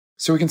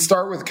So we can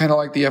start with kind of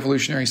like the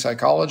evolutionary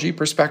psychology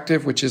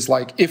perspective, which is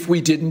like, if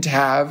we didn't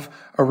have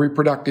a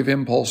reproductive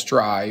impulse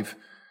drive,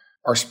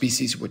 our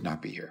species would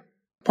not be here.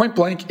 Point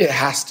blank, it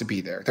has to be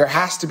there. There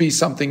has to be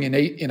something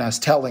innate in us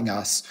telling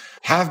us,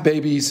 have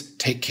babies,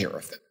 take care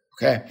of them,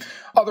 okay?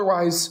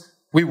 Otherwise,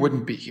 we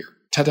wouldn't be here.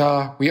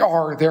 Ta-da, we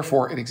are,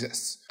 therefore it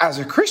exists. As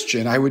a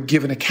Christian, I would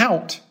give an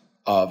account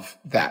of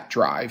that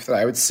drive, that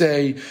I would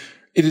say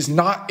it is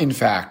not, in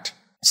fact,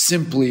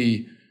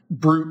 simply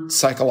brute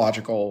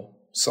psychological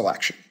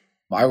selection.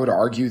 I would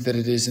argue that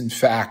it is, in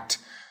fact,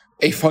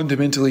 a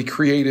fundamentally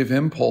creative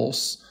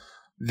impulse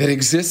that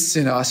exists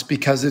in us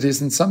because it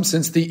is, in some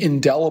sense, the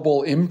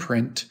indelible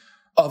imprint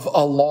of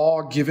a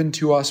law given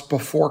to us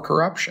before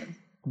corruption.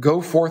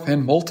 Go forth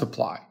and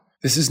multiply.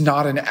 This is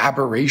not an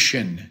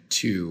aberration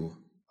to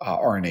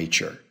our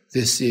nature.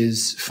 This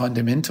is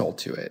fundamental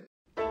to it.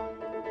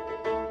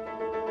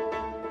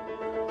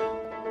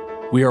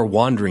 We are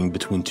wandering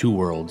between two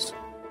worlds.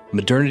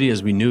 Modernity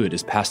as we knew it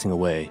is passing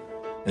away,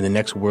 and the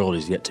next world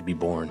is yet to be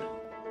born.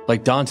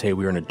 Like Dante,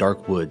 we are in a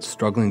dark woods,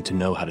 struggling to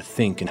know how to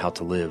think and how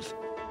to live.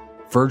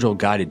 Virgil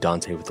guided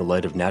Dante with the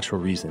light of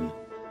natural reason.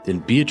 Then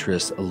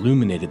Beatrice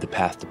illuminated the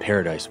path to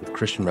paradise with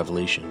Christian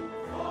revelation.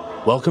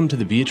 Welcome to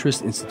the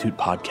Beatrice Institute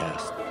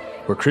podcast,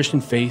 where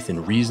Christian faith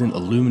and reason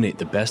illuminate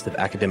the best of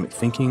academic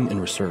thinking and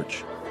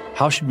research.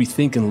 How should we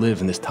think and live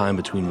in this time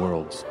between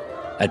worlds?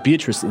 At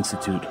Beatrice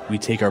Institute, we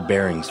take our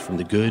bearings from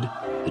the good,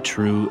 the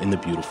true, and the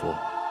beautiful.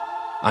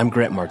 I'm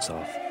Grant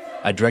Martzoff.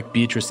 I direct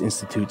Beatrice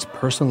Institute's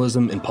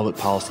Personalism and Public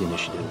Policy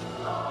Initiative.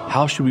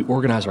 How should we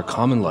organize our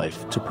common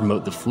life to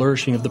promote the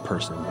flourishing of the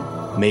person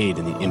made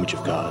in the image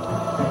of God?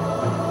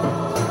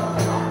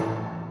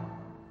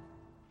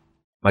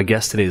 My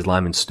guest today is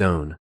Lyman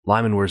Stone.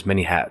 Lyman wears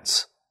many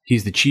hats.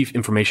 He's the Chief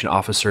Information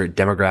Officer at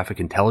Demographic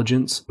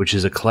Intelligence, which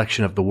is a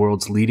collection of the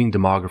world's leading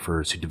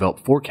demographers who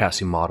develop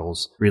forecasting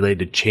models related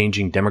to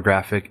changing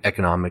demographic,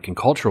 economic, and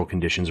cultural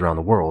conditions around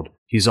the world.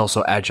 He's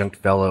also Adjunct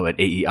Fellow at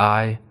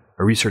AEI,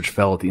 a Research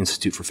Fellow at the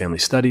Institute for Family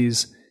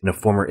Studies, and a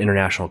former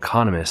international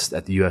economist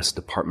at the U.S.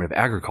 Department of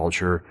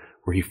Agriculture,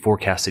 where he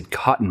forecasted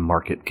cotton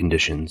market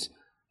conditions.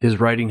 His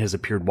writing has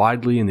appeared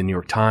widely in the New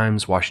York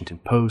Times,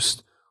 Washington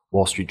Post,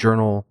 Wall Street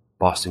Journal,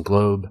 Boston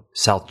Globe,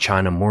 South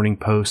China Morning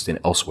Post, and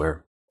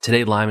elsewhere.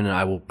 Today, Lyman and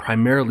I will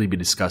primarily be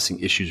discussing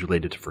issues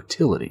related to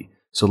fertility.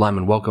 So,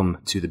 Lyman, welcome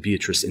to the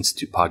Beatrice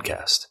Institute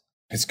podcast.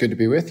 It's good to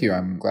be with you.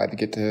 I'm glad to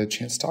get a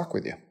chance to talk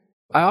with you.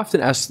 I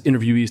often ask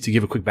interviewees to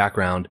give a quick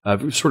background,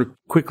 sort of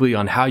quickly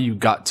on how you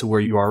got to where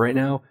you are right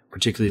now,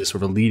 particularly as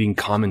sort of a leading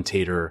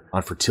commentator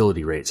on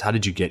fertility rates. How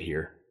did you get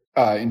here?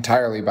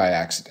 Entirely by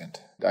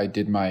accident. I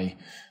did my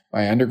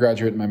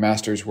undergraduate and my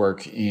master's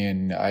work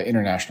in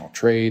international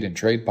trade and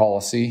trade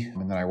policy.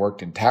 And then I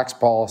worked in tax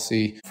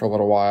policy for a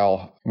little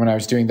while. When I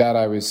was doing that,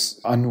 I was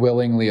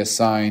unwillingly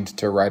assigned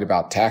to write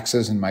about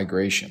taxes and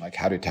migration, like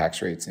how do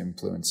tax rates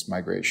influence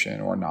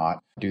migration or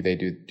not? Do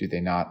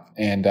they not?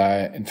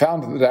 And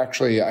found that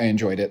actually I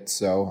enjoyed it.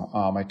 So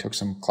I took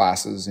some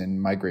classes in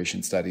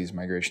migration studies,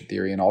 migration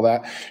theory and all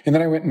that. And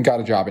then I went and got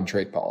a job in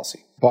trade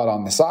policy. But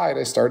on the side,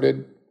 I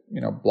started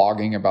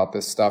blogging about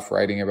this stuff,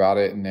 writing about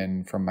it. And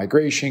then from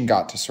migration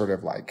got to sort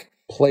of like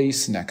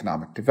place and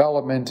economic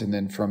development. And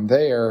then from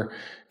there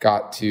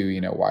got to,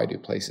 why do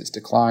places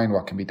decline?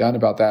 What can be done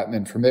about that? And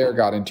then from there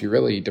got into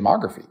really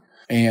demography.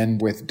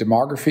 And with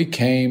demography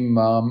came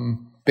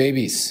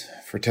babies,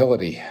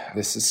 fertility.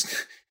 This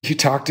is, you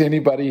talk to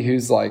anybody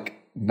who's like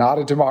not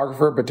a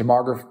demographer, but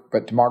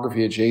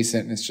demography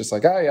adjacent. And it's just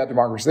like, oh yeah,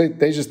 demographers.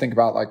 They just think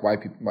about like why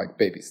people like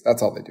babies.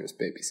 That's all they do is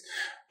babies.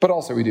 But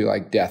also we do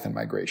like death and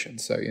migration.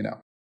 So,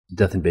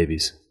 Death and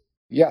babies.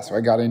 Yeah. So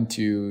I got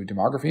into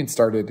demography and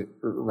started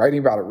writing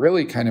about it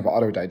really kind of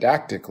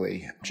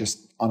autodidactically, just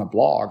on a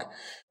blog.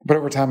 But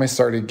over time I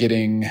started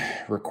getting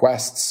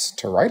requests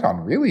to write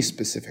on really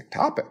specific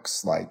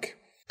topics, like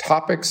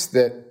topics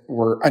that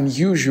were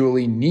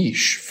unusually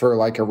niche for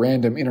like a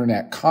random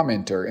internet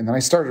commenter. And then I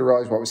started to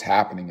realize what was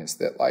happening is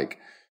that like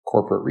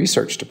corporate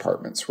research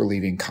departments were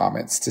leaving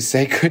comments to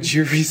say, could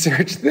you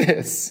research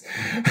this?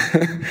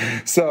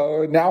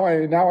 So now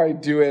I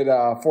do it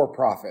for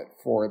profit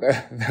for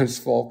those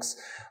folks.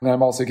 And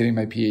I'm also getting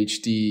my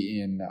PhD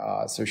in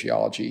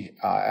sociology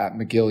at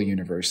McGill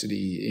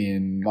University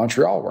in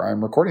Montreal, where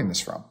I'm recording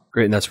this from.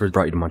 Great. And that's what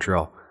brought you to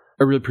Montreal.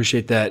 I really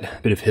appreciate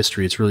that bit of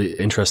history. It's really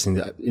interesting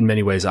that in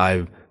many ways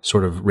I've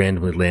sort of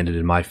randomly landed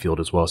in my field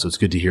as well. So it's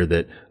good to hear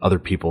that other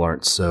people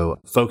aren't so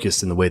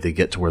focused in the way they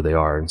get to where they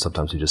are. And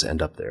sometimes we just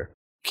end up there.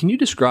 Can you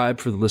describe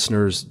for the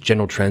listeners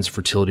general trends of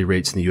fertility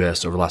rates in the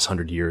U.S. over the last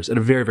 100 years at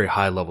a very, very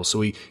high level? So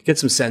we get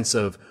some sense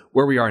of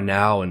where we are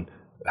now and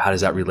how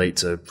does that relate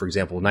to, for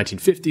example,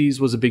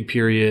 1950s was a big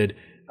period.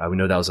 We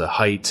know that was a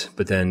height,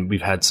 but then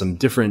we've had some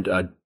different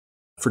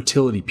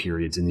fertility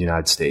periods in the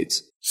United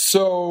States.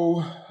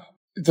 So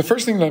the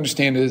first thing to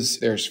understand is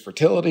there's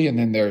fertility and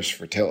then there's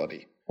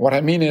fertility. What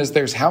I mean is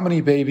there's how many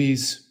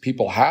babies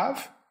people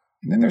have,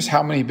 and then there's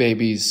how many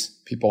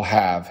babies people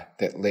have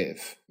that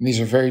live. And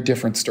these are very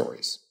different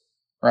stories,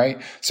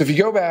 right? So if you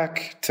go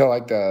back to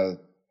like the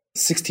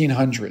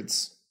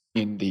 1600s,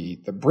 In the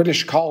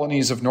British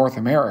colonies of North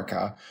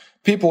America,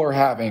 people are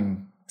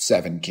having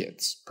 7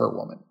 kids per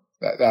woman.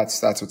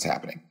 That's what's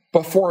happening.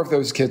 But 4 of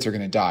those kids are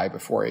going to die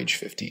before age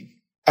 15.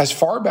 As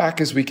far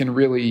back as we can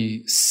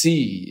really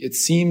see, it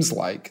seems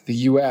like the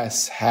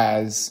U.S.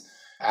 has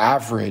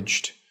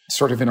averaged,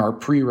 sort of in our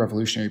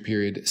pre-revolutionary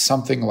period,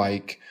 something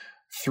like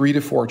 3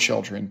 to 4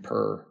 children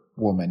per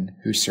woman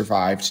who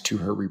survived to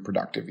her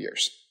reproductive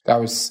years.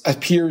 That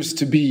appears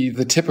to be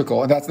the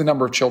typical, and that's the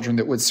number of children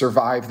that would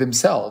survive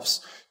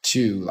themselves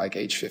to like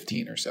age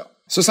 15 or so.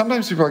 So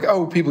sometimes people are like,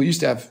 oh, people used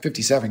to have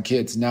 57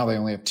 kids, now they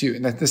only have 2.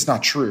 And that's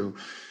not true.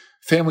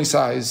 Family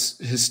size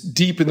is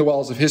deep in the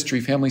wells of history.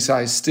 Family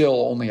size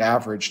still only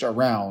averaged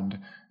around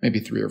maybe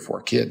 3 or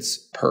 4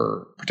 kids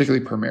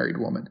particularly per married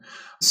woman.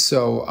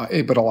 So,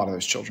 but a lot of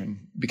those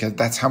children, because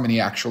that's how many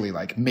actually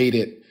like made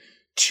it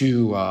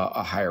to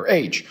a higher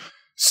age.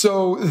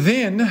 So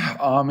then,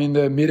 in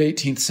the mid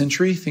 18th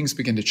century, things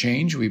begin to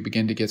change. We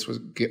begin to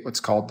get what's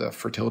called the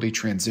fertility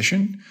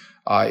transition.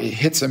 It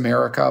hits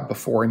America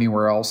before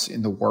anywhere else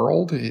in the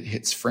world. It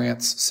hits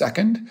France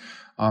second.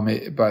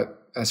 But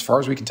as far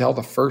as we can tell,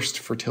 the first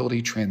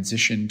fertility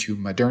transition to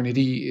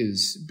modernity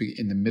is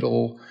in the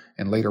middle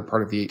and later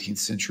part of the 18th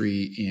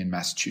century in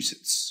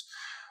Massachusetts,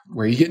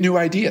 where you get new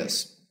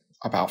ideas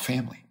about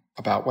family,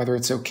 about whether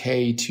it's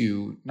okay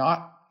to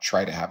not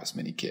try to have as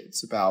many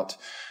kids, about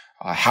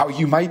how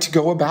you might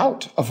go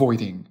about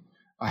avoiding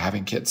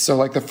having kids. So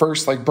like the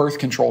first birth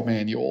control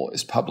manual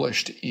is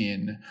published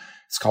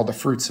it's called The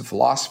Fruits of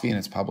Philosophy, and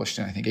it's published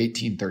in, I think,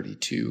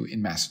 1832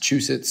 in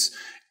Massachusetts.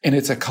 And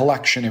it's a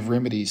collection of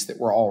remedies that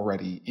were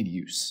already in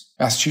use.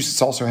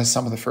 Massachusetts also has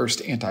some of the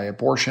first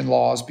anti-abortion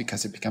laws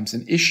because it becomes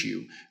an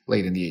issue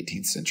late in the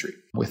 18th century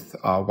with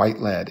white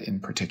lead in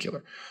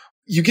particular.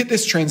 You get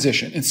this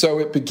transition. And so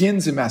it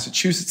begins in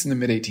Massachusetts in the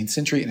mid-18th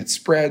century and it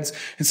spreads.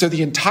 And so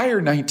the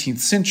entire 19th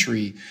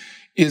century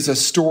is a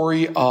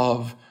story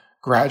of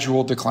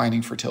gradual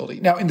declining fertility.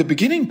 Now, in the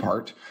beginning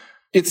part,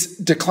 it's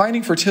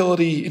declining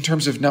fertility in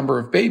terms of number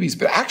of babies,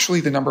 but actually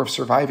the number of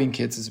surviving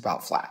kids is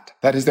about flat.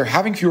 That is, they're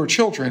having fewer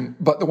children,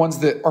 but the ones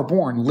that are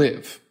born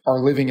are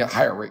living at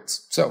higher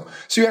rates. So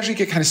you actually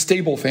get kind of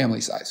stable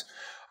family size,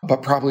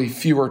 but probably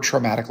fewer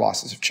traumatic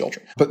losses of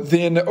children. But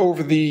then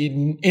over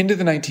the end of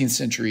the 19th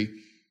century,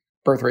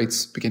 birth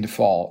rates begin to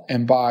fall.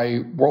 And by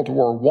World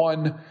War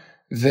I,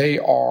 they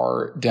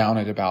are down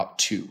at about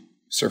 2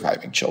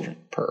 surviving children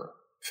per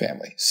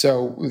family.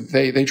 So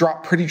they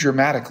drop pretty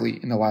dramatically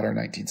in the latter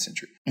 19th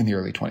century, in the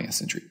early 20th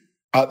century.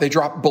 They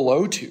drop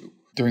below 2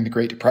 during the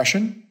Great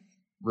Depression,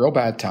 real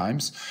bad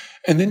times.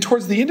 And then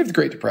towards the end of the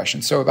Great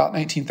Depression, so about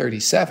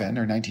 1937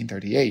 or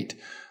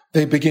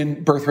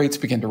 1938, birth rates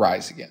begin to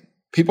rise again.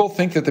 People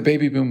think that the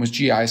baby boom was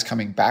GIs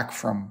coming back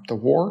from the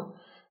war.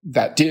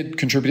 That did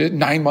contribute.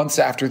 9 months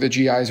after the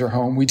GIs are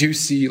home, we do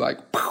see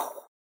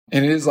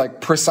and it is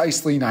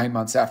precisely 9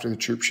 months after the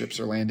troop ships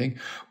are landing.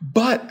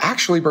 But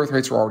actually birth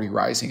rates were already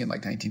rising in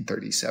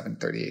 1937,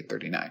 38,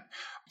 39.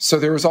 So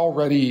there was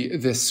already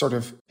this sort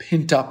of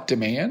pent up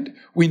demand.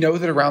 We know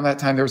that around that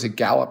time there was a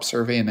Gallup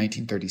survey in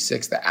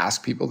 1936 that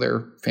asked people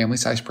their family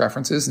size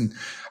preferences. And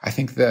I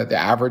think the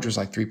average was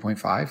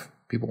 3.5.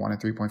 People wanted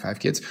 3.5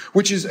 kids,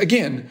 which is,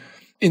 again,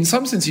 in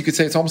some sense, you could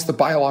say it's almost the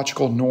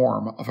biological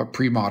norm of a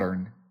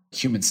pre-modern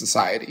human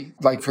society.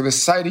 For the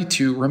society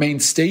to remain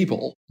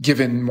stable,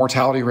 given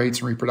mortality rates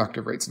and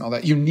reproductive rates and all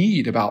that, you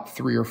need about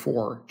 3 or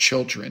 4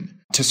 children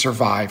to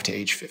survive to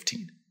age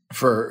 15.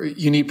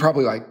 You need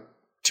probably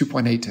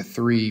 2.8 to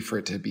 3 for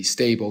it to be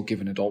stable,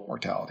 given adult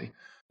mortality.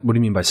 What do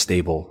you mean by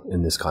stable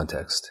in this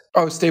context?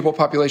 Oh, stable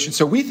population.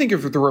 So we think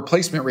of the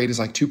replacement rate as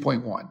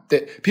 2.1,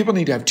 that people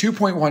need to have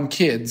 2.1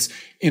 kids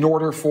in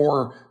order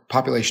for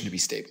population to be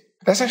stable.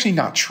 That's actually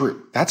not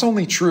true. That's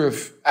only true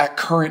at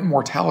current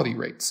mortality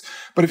rates.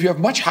 But if you have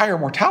much higher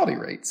mortality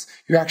rates,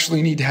 you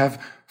actually need to have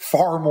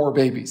far more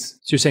babies.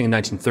 So you're saying in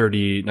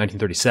 1930,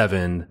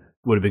 1937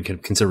 would have been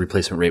considered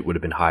replacement rate would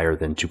have been higher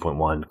than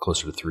 2.1,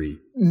 closer to 3?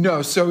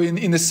 No. So in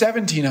the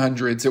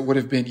 1700s, it would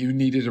have been you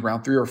needed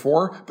around 3 or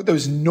 4. But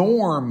those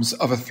norms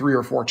of a 3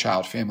 or 4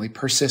 child family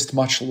persist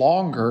much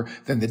longer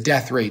than the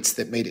death rates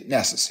that made it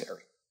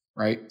necessary,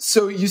 right?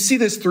 So you see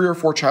this 3 or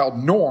 4 child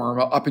norm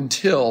up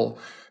until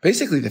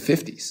basically the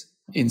 50s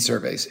in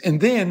surveys.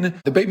 And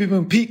then the baby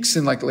boom peaks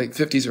in the late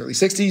 50s, early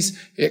 60s.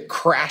 It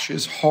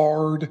crashes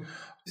hard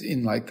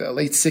in the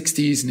late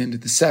 60s and into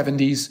the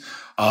 70s.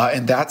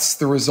 And that's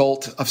the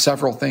result of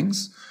several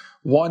things.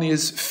 One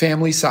is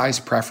family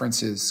size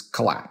preferences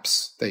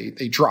collapse.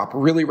 They drop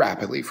really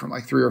rapidly from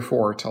 3 or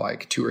 4 to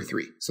 2 or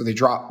 3. So they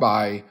drop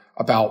by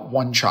about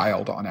 1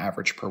 child on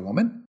average per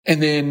woman.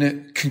 And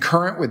then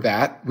concurrent with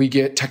that, we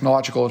get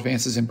technological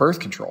advances in birth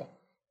control,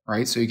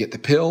 right? So you get the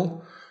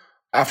pill.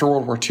 After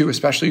World War II,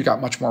 especially, you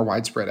got much more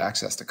widespread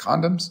access to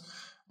condoms.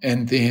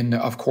 And then,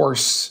 of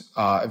course,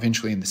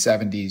 eventually in the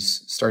 70s,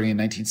 starting in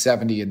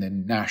 1970, and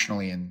then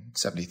nationally in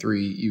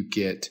 73, you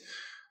get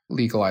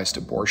legalized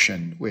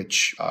abortion,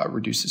 which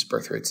reduces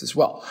birth rates as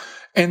well.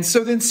 And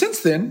so then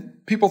since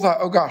then, people thought,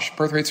 oh gosh,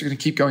 birth rates are going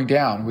to keep going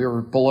down. We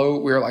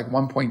were like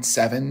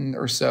 1.7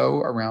 or so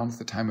around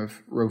the time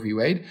of Roe v.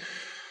 Wade.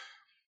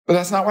 But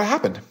that's not what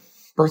happened.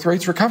 Birth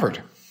rates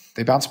recovered.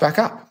 They bounced back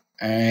up.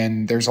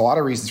 And there's a lot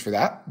of reasons for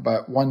that.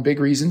 But one big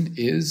reason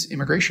is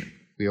immigration.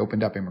 We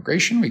opened up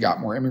immigration. We got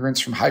more immigrants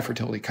from high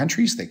fertility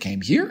countries. They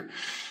came here.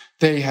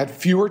 They had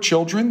fewer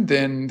children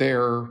than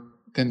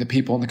the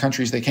people in the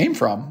countries they came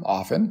from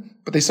often,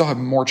 but they still have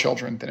more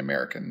children than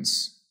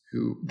natives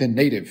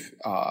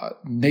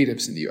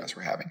in the U.S.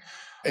 were having.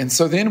 And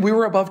so then we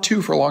were above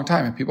 2 for a long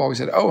time. And people always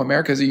said, oh,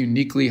 America is a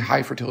uniquely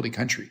high fertility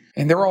country.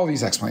 And there were all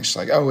these explanations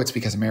like, oh, it's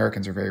because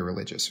Americans are very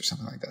religious or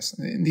something like this.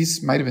 And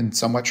these might have been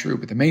somewhat true,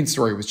 but the main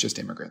story was just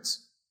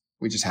immigrants.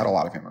 We just had a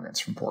lot of immigrants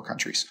from poor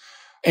countries.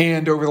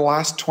 And over the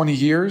last 20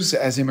 years,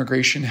 as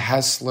immigration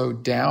has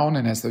slowed down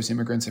and as those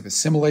immigrants have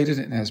assimilated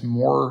and as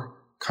more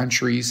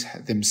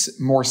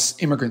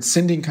immigrant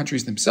sending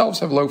countries themselves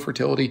have low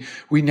fertility,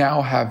 we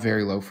now have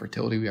very low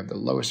fertility. We have the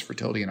lowest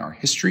fertility in our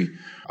history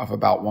of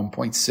about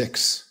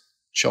 1.6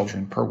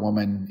 children per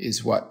woman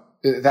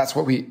that's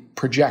what we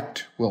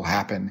project will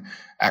happen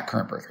at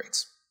current birth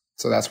rates.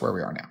 So that's where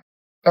we are now.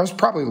 That was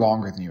probably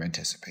longer than you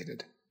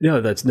anticipated.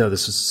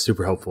 This is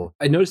super helpful.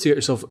 I noticed you got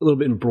yourself a little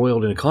bit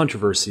embroiled in a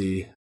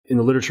controversy in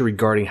the literature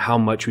regarding how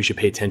much we should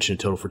pay attention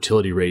to total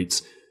fertility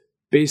rates.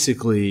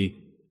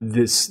 Basically,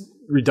 this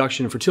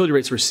reduction in fertility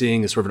rates we're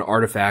seeing is sort of an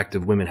artifact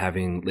of women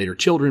having later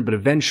children, but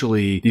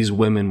eventually these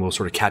women will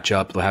sort of catch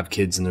up. They'll have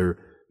kids in their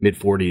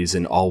mid-40s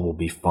and all will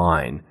be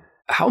fine.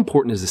 How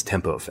important is this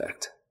tempo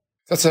effect?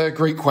 That's a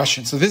great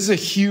question. So this is a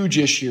huge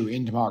issue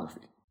in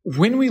demography.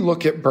 When we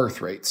look at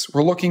birth rates,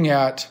 we're looking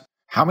at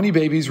how many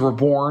babies were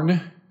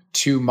born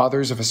to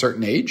mothers of a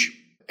certain age,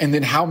 and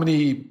then how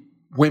many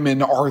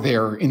women are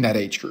there in that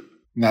age group.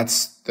 And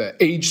that's the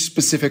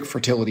age-specific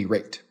fertility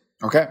rate.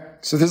 Okay?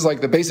 So this is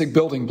like the basic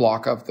building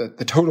block of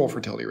the total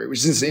fertility rate, which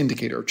is this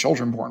indicator of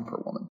children born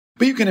per woman.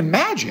 But you can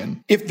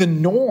imagine if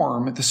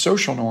the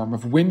social norm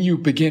of when you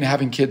begin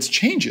having kids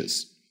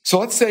changes. So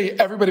let's say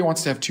everybody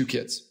wants to have 2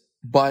 kids,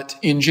 but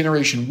in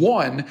generation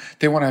 1,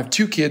 they want to have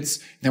 2 kids,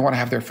 and they want to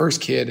have their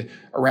first kid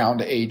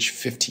around age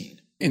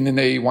 15. And then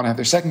they want to have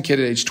their second kid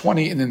at age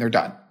 20, and then they're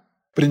done.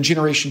 But in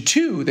generation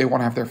 2, they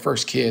want to have their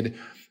first kid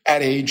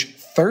at age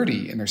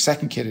 30 and their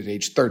second kid at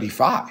age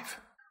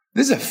 35.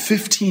 This is a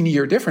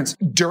 15-year difference.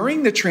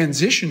 During the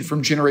transition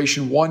from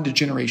generation 1 to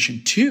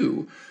generation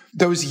 2,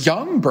 those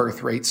young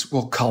birth rates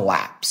will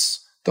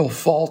collapse. They'll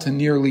fall to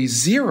nearly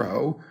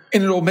 0,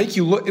 and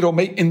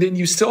and then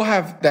you still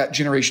have that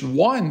generation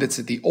 1 that's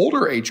at the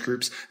older age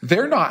groups.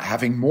 They're not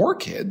having more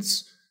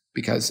kids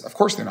because, of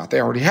course, they're not. They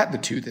already had the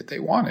 2 that they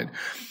wanted.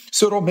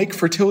 So it'll make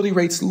fertility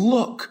rates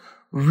look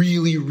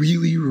really,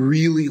 really,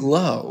 really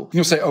low.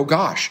 You'll say, oh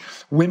gosh,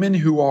 women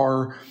who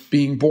are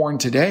being born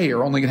today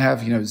are only going to have,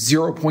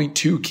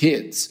 0.2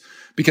 kids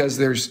because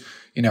there's,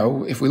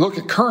 if we look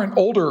at current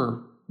older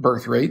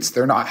birth rates,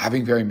 they're not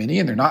having very many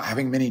and they're not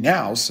having many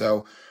now.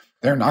 So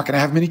they're not going to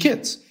have many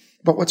kids.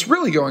 But what's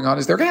really going on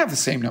is they're going to have the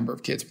same number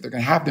of kids, but they're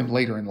going to have them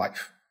later in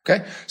life.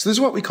 Okay. So this is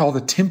what we call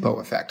the tempo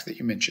effect that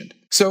you mentioned.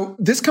 So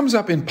this comes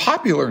up in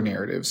popular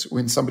narratives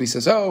when somebody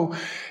says, oh,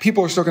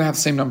 people are still going to have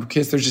the same number of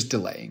kids. They're just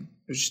delaying.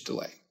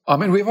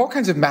 And we have all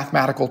kinds of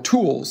mathematical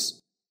tools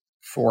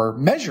for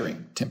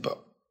measuring tempo.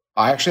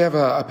 I actually have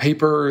a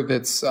paper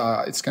that's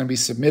it's going to be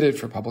submitted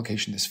for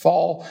publication this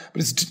fall,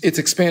 but it's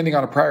expanding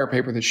on a prior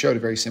paper that showed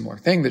a very similar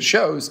thing that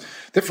shows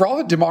that for all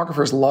that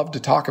demographers love to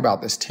talk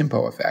about this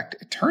tempo effect,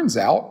 it turns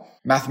out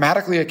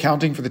mathematically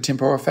accounting for the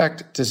tempo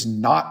effect does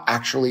not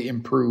actually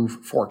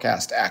improve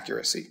forecast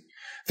accuracy.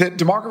 That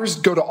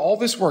demographers go to all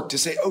this work to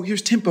say, oh,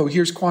 here's tempo,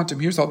 here's quantum,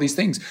 here's all these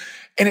things.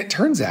 And it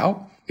turns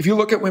out, if you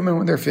look at women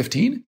when they're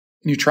 15 and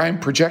you try and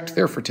project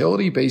their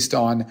fertility based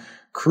on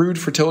crude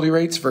fertility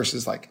rates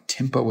versus like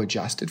tempo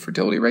adjusted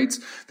fertility rates,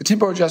 the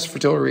tempo adjusted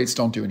fertility rates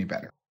don't do any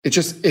better.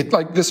 It's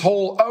like this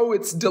whole, oh,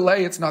 it's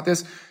delay, it's not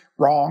this,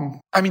 wrong.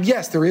 I mean,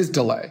 yes, there is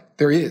delay.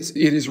 There is.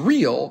 It is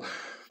real,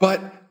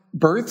 but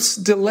births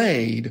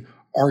delayed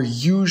are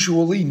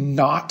usually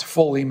not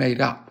fully made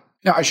up.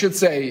 Now, I should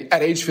say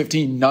at age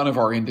 15, none of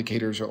our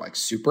indicators are like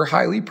super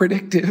highly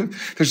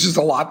predictive. There's just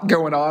a lot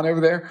going on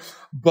over there.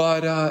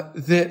 But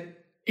that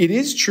it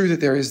is true that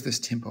there is this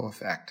tempo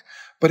effect.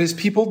 But as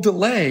people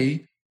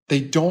delay, they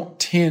don't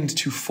tend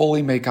to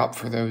fully make up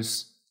for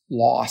those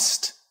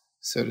lost,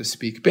 so to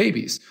speak,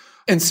 babies.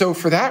 And so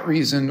for that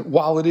reason,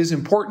 while it is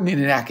important in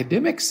an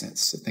academic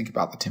sense to think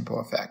about the tempo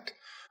effect,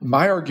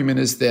 my argument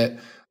is that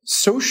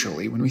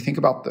socially, when we think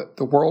about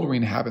the world we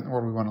inhabit, the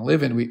world we want to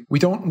live in, we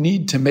don't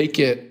need to make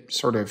it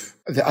sort of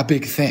a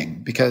big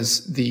thing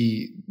because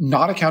the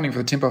not accounting for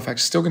the tempo effect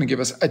is still going to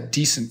give us a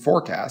decent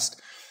forecast.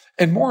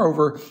 And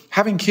moreover,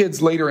 having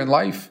kids later in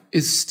life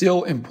is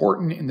still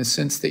important in the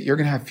sense that you're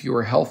going to have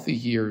fewer healthy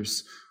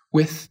years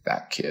with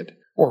that kid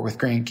or with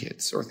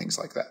grandkids or things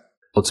like that.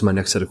 Well, to my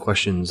next set of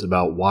questions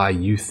about why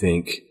you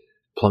think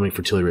plummeting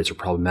fertility rates are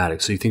problematic.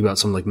 So you think about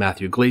someone like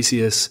Matthew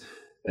Iglesias,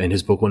 in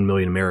his book 1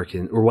 Billion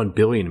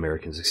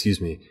Americans,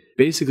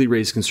 basically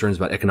raised concerns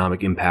about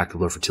economic impact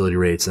of low fertility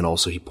rates. And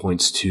also he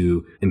points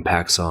to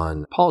impacts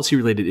on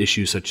policy-related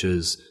issues such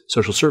as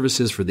social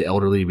services for the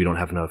elderly. We don't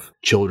have enough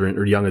children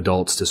or young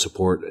adults to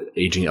support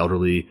aging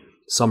elderly.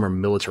 Some are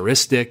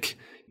militaristic.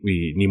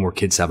 We need more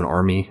kids to have an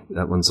army.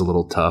 That one's a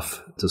little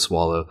tough to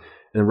swallow.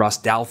 And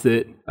Ross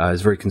Douthat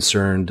is very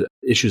concerned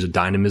issues of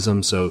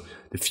dynamism. So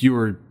the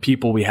fewer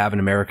people we have in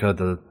America,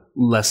 the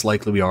less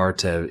likely we are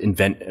to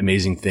invent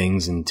amazing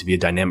things and to be a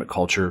dynamic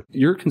culture.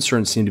 Your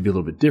concerns seem to be a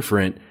little bit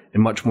different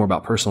and much more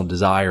about personal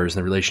desires and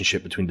the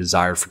relationship between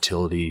desired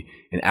fertility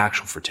and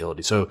actual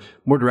fertility. So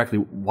more directly,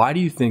 why do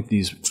you think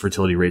these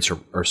fertility rates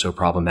are so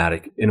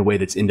problematic in a way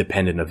that's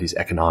independent of these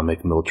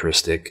economic,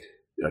 militaristic,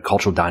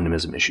 cultural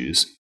dynamism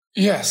issues?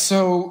 Yeah,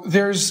 so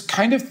there's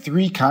kind of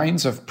three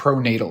kinds of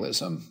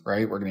pronatalism,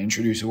 right? We're going to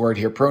introduce a word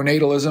here.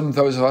 Pronatalism,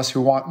 those of us who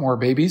want more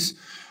babies.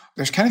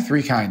 There's kind of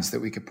three kinds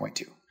that we could point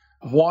to.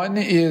 One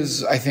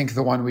is, I think,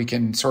 the one we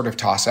can sort of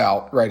toss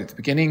out right at the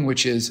beginning,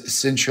 which is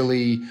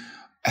essentially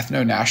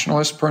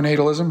ethno-nationalist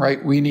pronatalism,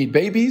 right? We need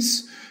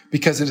babies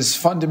because it is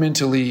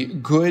fundamentally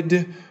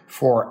good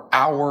for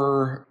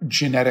our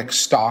genetic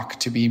stock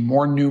to be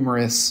more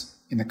numerous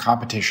in the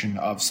competition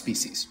of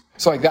species.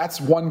 So like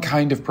that's one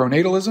kind of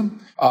pronatalism.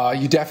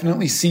 You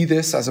definitely see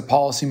this as a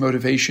policy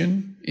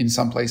motivation in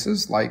some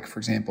places, like, for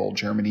example,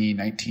 Germany,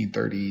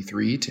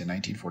 1933 to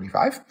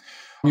 1945.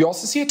 You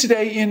also see it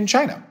today in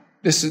China.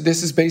 This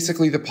is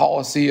basically the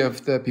policy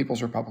of the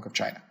People's Republic of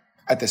China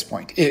at this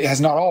point. It has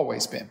not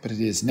always been, but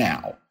it is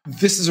now.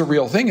 This is a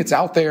real thing. It's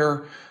out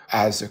there.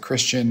 As a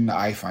Christian,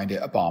 I find it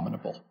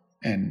abominable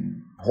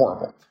and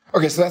horrible.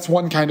 Okay, so that's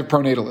one kind of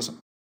pronatalism.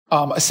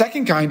 A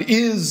second kind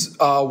is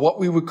what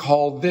we would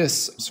call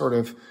this sort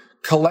of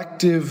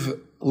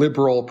collective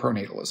liberal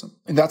pronatalism.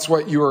 And that's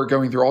what you are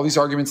going through, all these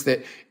arguments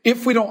that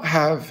if we don't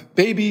have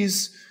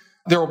babies,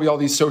 there will be all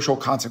these social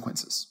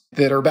consequences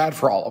that are bad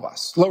for all of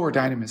us. Lower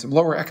dynamism,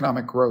 lower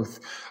economic growth,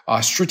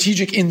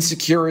 strategic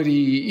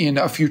insecurity in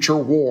a future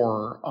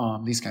war,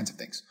 these kinds of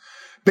things.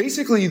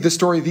 Basically, the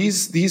story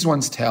these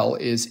ones tell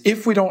is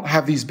if we don't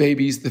have these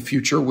babies, the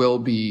future will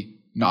be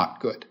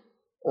not good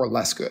or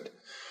less good.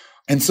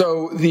 And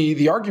so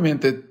the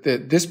argument that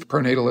this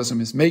pronatalism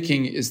is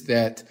making is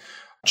that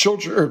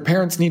children or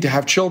parents need to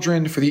have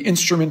children for the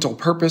instrumental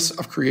purpose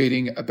of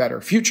creating a better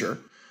future.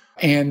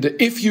 And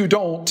if you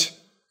don't,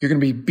 you're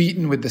going to be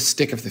beaten with the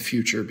stick of the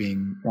future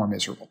being more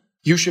miserable.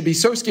 You should be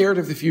so scared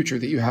of the future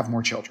that you have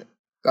more children.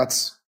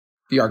 That's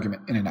the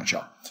argument in a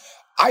nutshell.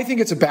 I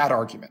think it's a bad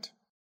argument.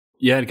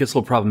 Yeah, it gets a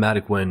little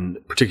problematic when,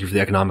 particularly for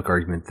the economic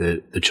argument,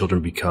 that the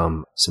children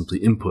become simply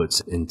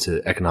inputs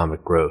into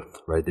economic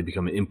growth, right? They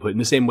become an input in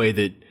the same way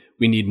that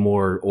we need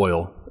more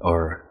oil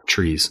or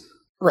trees.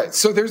 Right.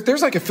 So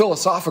there's like a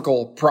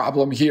philosophical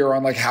problem here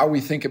on like how we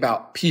think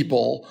about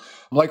people.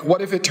 Like,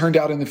 what if it turned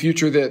out in the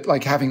future that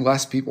like having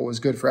less people was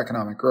good for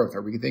economic growth?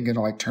 Are we thinking to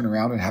like turn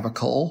around and have a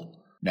cull?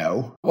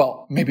 No.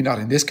 Well, maybe not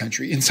in this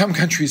country. In some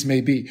countries,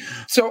 maybe.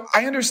 So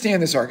I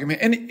understand this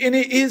argument. And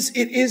it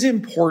is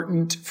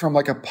important from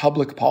like a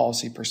public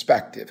policy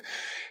perspective.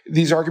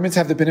 These arguments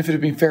have the benefit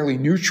of being fairly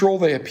neutral.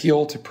 They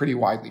appeal to pretty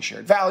widely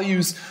shared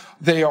values.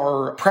 They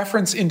are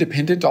preference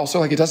independent.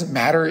 Also, like it doesn't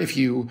matter if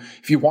you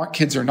want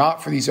kids or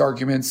not for these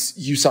arguments,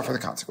 you suffer the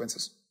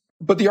consequences.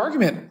 But the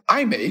argument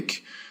I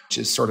make, which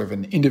is sort of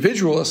an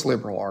individualist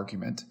liberal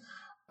argument,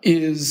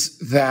 is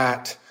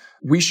that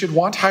we should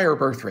want higher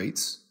birth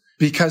rates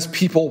because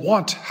people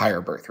want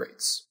higher birth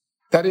rates.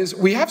 That is,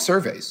 we have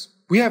surveys.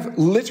 We have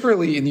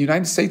literally in the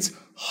United States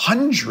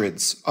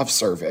hundreds of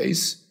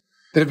surveys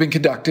that have been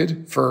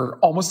conducted for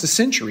almost a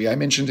century. I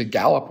mentioned a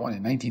Gallup one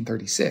in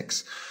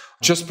 1936.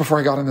 Just before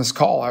I got on this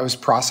call, I was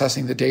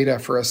processing the data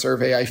for a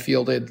survey I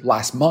fielded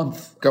last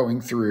month, going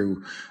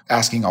through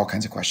asking all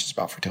kinds of questions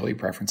about fertility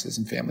preferences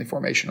and family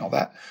formation, all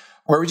that,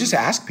 where we just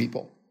ask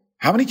people,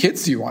 how many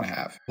kids do you want to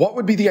have? What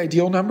would be the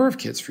ideal number of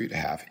kids for you to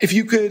have? If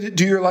you could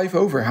do your life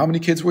over, how many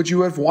kids would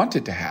you have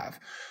wanted to have?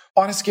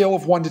 On a scale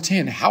of 1 to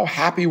 10, how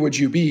happy would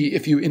you be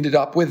if you ended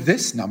up with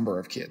this number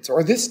of kids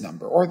or this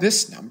number or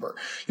this number?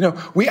 You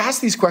know, we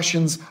ask these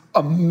questions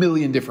a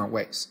million different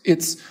ways.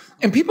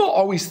 And people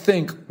always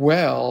think,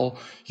 well,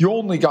 you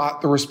only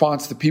got the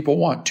response that people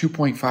want,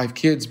 2.5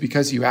 kids,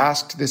 because you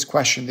asked this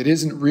question that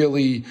isn't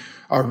really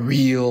a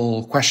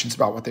real question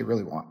about what they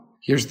really want.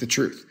 Here's the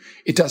truth.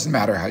 It doesn't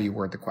matter how you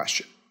word the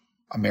question.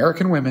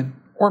 American women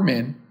or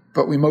men,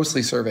 but we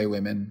mostly survey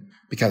women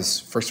because,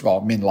 first of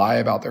all, men lie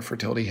about their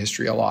fertility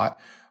history a lot.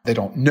 They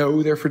don't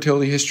know their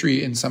fertility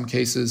history in some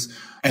cases.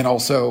 And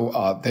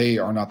also, they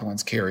are not the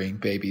ones carrying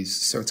babies.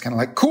 So it's kind of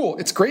like, cool,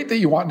 it's great that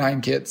you want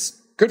 9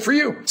 kids. Good for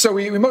you. So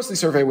we mostly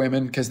survey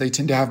women because they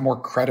tend to have more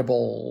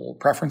credible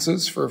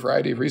preferences for a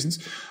variety of reasons.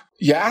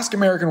 You ask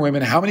American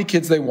women how many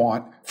kids they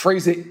want,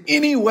 phrase it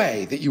any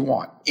way that you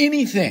want,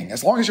 anything,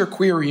 as long as you're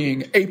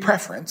querying a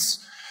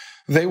preference,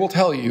 they will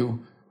tell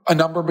you a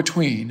number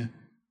between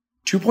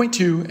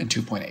 2.2 and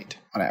 2.8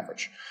 on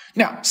average.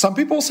 Now, some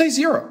people will say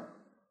 0.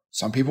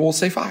 Some people will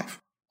say 5.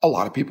 A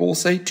lot of people will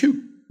say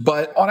 2.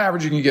 But on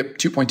average, you can get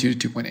 2.2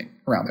 to 2.8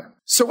 around there.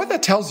 So what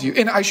that tells you,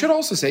 and I should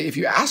also say, if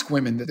you ask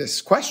women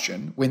this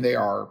question when they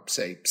are,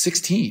 say,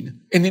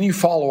 16, and then you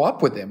follow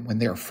up with them when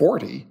they're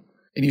 40,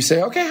 and you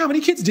say, okay, how many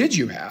kids did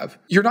you have?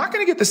 You're not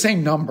going to get the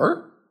same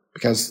number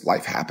because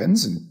life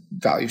happens and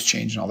values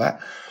change and all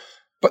that.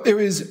 But there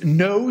is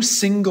no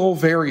single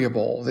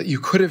variable that you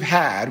could have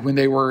had when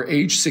they were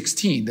age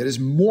 16 that is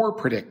more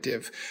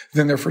predictive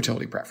than their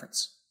fertility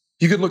preference.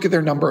 You could look at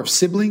their number of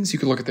siblings. You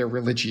could look at their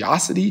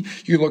religiosity.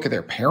 You could look at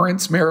their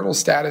parents' marital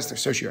status, their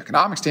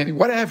socioeconomic standing,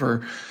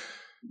 whatever.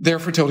 Their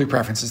fertility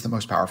preference is the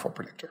most powerful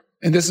predictor.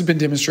 And this has been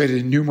demonstrated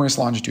in numerous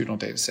longitudinal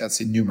data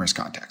sets in numerous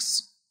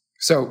contexts.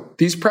 So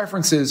these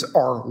preferences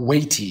are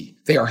weighty.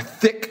 They are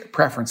thick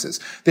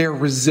preferences. They are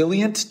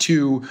resilient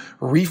to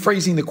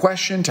rephrasing the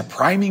question, to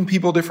priming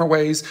people different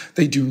ways.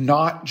 They do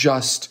not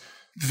just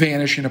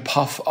vanish in a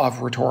puff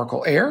of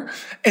rhetorical air.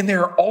 And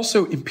they're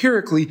also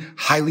empirically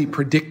highly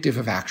predictive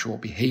of actual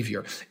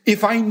behavior.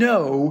 If I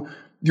know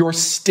your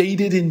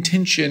stated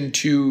intention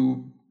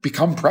to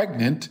become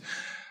pregnant,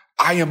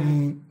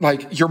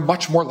 you're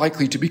much more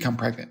likely to become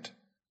pregnant.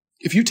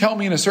 If you tell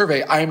me in a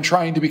survey, I am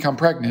trying to become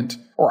pregnant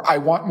or I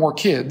want more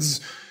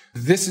kids,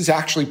 this is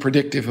actually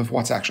predictive of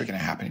what's actually going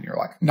to happen in your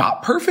life.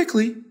 Not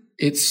perfectly.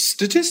 It's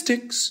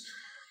statistics.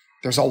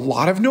 There's a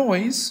lot of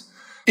noise.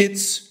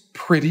 It's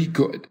pretty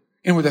good.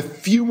 And with a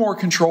few more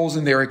controls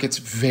in there, it gets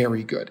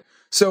very good.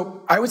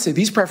 So I would say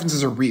these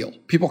preferences are real.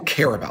 People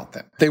care about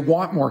them. They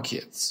want more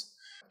kids.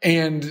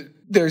 And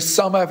there's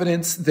some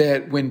evidence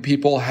that when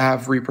people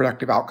have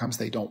reproductive outcomes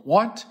they don't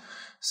want,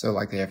 so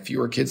like they have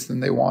fewer kids than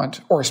they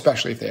want, or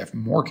especially if they have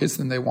more kids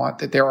than they want,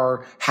 that there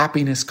are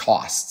happiness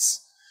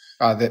costs,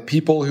 that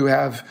people who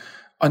have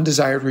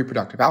undesired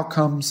reproductive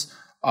outcomes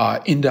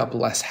end up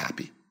less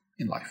happy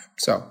in life.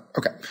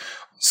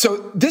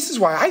 So this is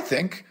why I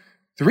think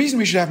the reason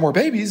we should have more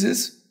babies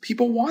is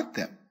people want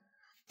them.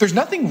 There's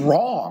nothing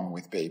wrong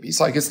with babies.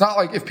 Like, it's not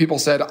like if people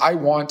said, I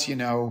want,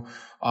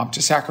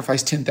 to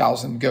sacrifice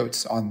 10,000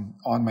 goats on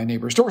my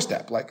neighbor's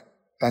doorstep. Like,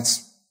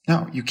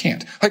 no, you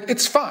can't. Like,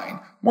 it's fine.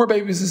 More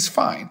babies is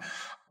fine.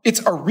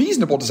 It's a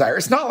reasonable desire.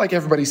 It's not like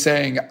everybody's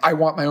saying, I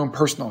want my own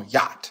personal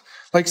yacht.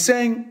 Like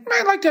saying,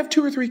 I'd like to have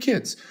 2 or 3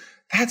 kids.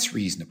 That's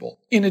reasonable.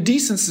 In a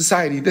decent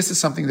society, this is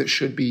something that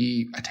should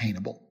be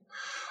attainable.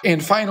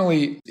 And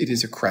finally, it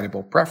is a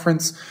credible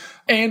preference.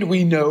 And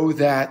we know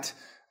that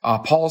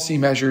policy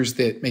measures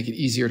that make it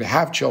easier to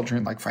have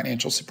children, like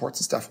financial supports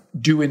and stuff,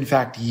 do in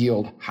fact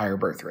yield higher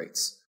birth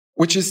rates,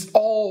 which is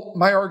all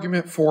my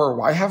argument for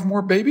why have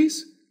more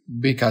babies?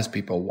 Because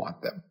people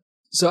want them.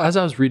 So as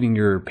I was reading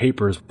your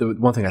papers, the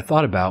one thing I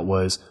thought about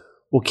was,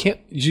 you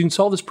can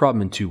solve this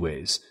problem in 2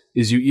 ways.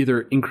 Is you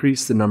either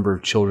increase the number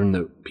of children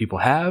that people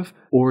have,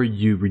 or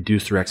you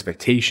reduce their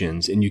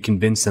expectations and you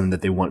convince them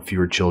that they want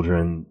fewer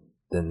children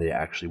than they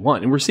actually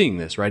want. And we're seeing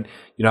this, right?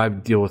 I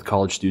deal with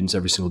college students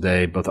every single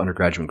day, both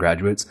undergraduate and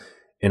graduates,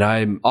 and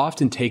I'm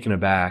often taken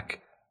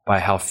aback by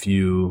how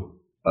few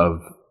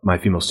of my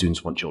female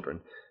students want children.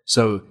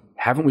 So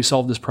haven't we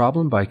solved this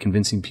problem by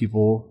convincing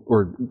people,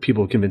 or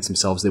people convince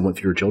themselves they want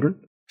fewer children?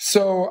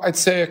 So I'd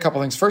say a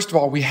couple things. First of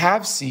all, we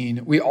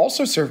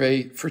also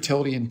survey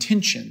fertility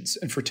intentions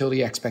and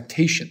fertility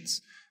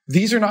expectations.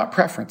 These are not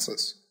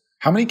preferences.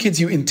 How many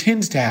kids you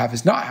intend to have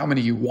is not how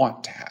many you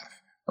want to have.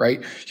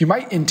 Right? You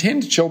might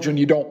intend children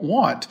you don't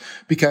want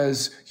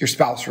because your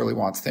spouse really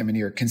wants them and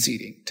you're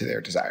conceding to their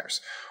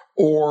desires.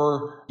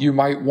 Or you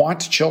might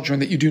want children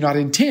that you do not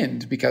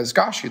intend because,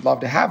 gosh, you'd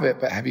love to have it,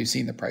 but have you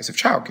seen the price of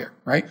childcare,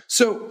 right?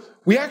 So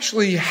we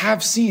actually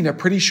have seen a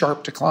pretty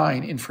sharp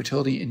decline in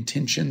fertility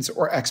intentions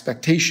or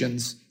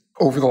expectations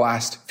over the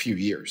last few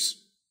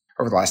years,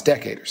 over the last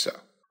decade or so.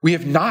 We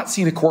have not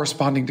seen a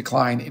corresponding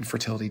decline in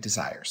fertility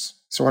desires.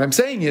 So what I'm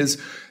saying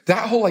is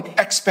that whole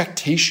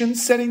expectation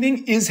setting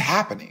thing is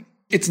happening.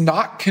 It's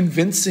not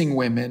convincing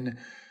women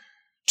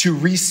to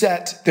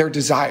reset their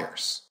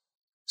desires.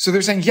 So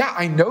they're saying, yeah,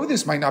 I know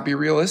this might not be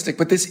realistic,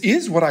 but this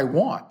is what I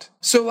want.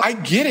 So I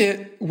get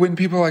it when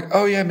people are like,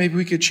 oh yeah, maybe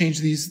we could change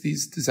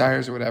these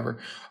desires or whatever.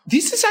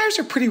 These desires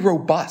are pretty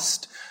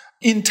robust.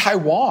 In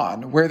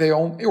Taiwan,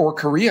 or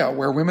Korea,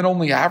 where women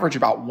only average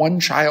about 1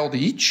 child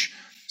each,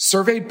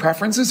 surveyed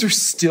preferences are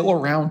still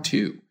around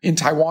 2. In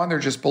Taiwan, they're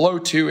just below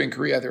 2. In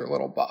Korea, they're a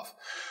little above.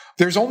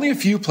 There's only a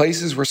few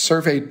places where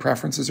surveyed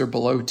preferences are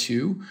below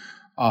 2.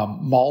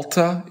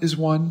 Malta is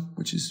one,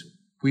 which is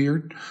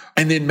weird.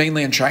 And then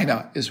mainland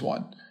China is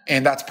one.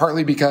 And that's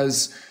partly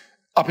because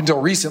up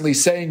until recently,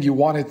 saying you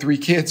wanted 3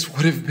 kids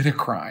would have been a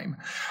crime.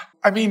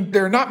 I mean,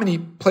 there are not many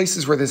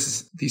places where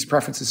these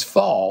preferences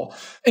fall.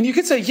 And you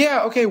could say,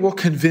 yeah, okay, we'll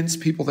convince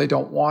people they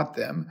don't want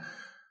them.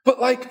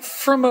 But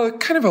from a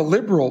kind of a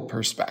liberal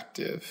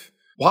perspective,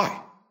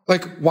 why?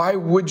 Why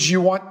would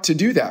you want to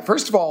do that?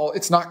 First of all,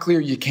 it's not clear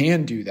you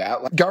can do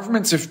that.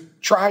 Governments have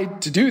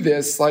tried to do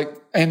this,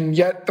 and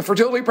yet the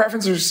fertility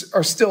preferences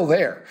are still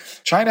there.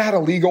 China had a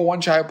legal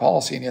 1-child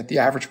policy, and yet the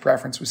average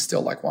preference was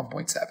still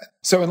 1.7.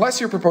 So unless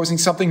you're proposing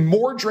something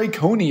more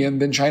draconian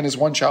than China's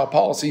 1-child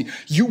policy,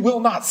 you will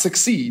not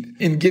succeed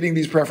in getting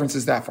these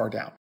preferences that far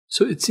down.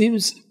 So it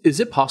seems,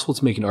 is it possible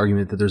to make an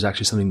argument that there's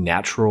actually something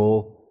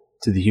natural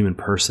to the human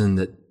person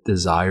that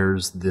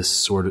desires these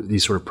sort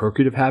of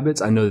procreative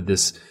habits? I know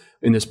that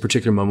in this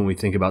particular moment we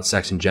think about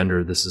sex and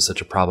gender, this is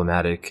such a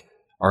problematic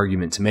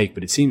argument to make,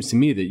 but it seems to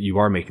me that you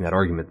are making that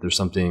argument. There's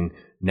something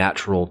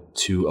natural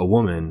to a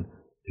woman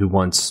who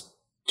wants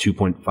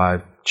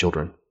 2.5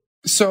 children.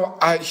 So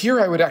here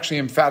I would actually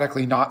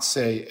emphatically not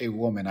say a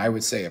woman, I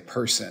would say a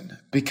person,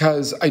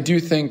 because I do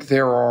think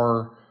there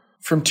are,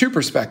 from two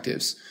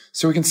perspectives.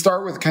 So we can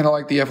start with kind of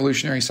like the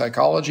evolutionary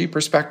psychology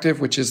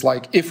perspective, which is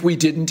like, if we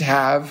didn't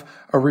have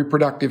a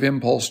reproductive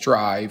impulse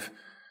drive,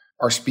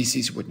 our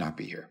species would not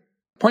be here.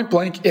 Point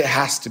blank, it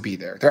has to be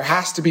there. There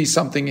has to be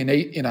something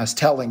innate in us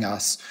telling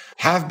us,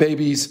 have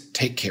babies,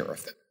 take care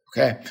of them,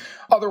 okay?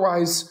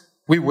 Otherwise,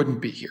 we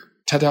wouldn't be here.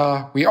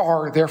 Ta-da, we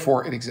are,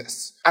 therefore it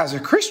exists. As a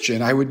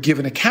Christian, I would give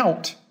an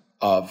account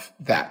of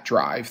that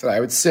drive, that I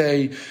would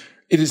say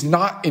it is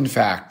not, in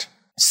fact,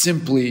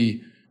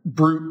 simply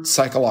brute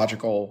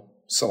psychological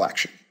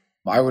selection.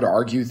 I would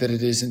argue that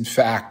it is, in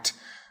fact,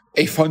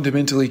 a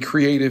fundamentally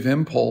creative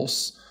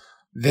impulse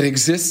that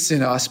exists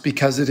in us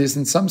because it is,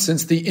 in some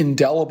sense, the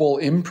indelible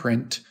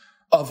imprint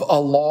of a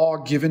law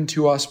given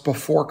to us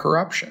before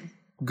corruption.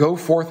 Go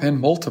forth and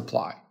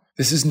multiply.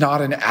 This is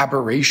not an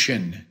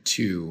aberration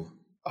to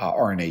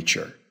our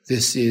nature.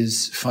 This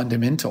is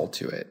fundamental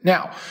to it.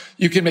 Now,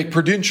 you can make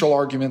prudential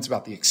arguments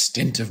about the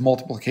extent of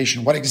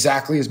multiplication, what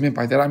exactly is meant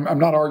by that. I'm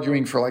not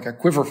arguing for like a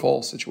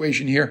quiverful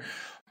situation here.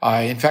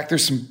 In fact,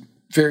 there's some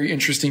very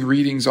interesting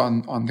readings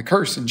on the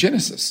curse in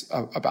Genesis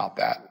about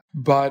that.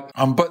 But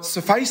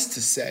suffice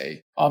to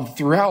say,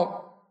 throughout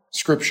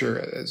Scripture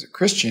as a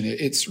Christian,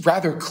 it's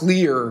rather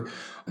clear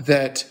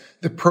that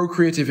the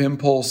procreative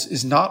impulse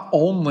is not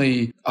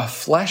only a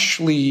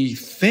fleshly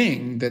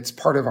thing that's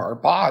part of our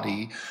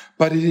body,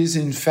 but it is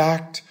in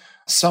fact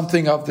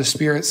something of the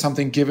Spirit,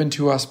 something given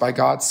to us by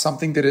God,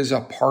 something that is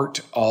a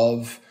part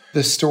of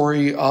the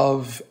story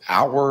of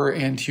our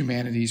and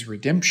humanity's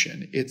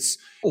redemption. It's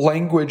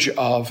language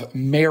of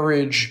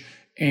marriage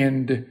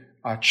and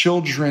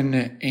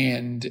children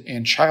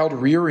and child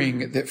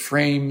rearing that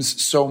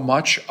frames so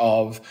much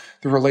of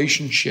the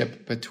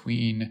relationship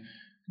between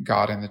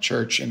God and the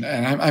church. And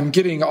I'm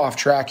getting off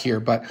track here,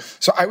 but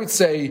so I would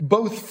say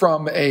both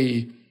from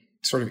a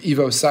sort of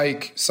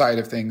evo-psych side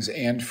of things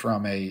and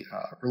from a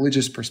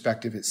religious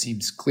perspective, it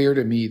seems clear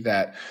to me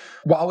that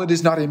while it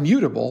is not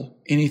immutable,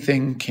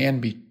 anything can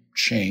be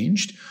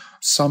changed.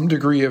 Some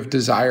degree of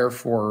desire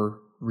for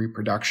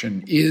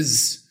reproduction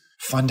is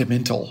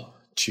fundamental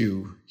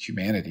to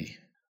humanity.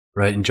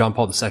 Right. And John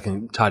Paul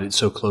II tied it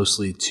so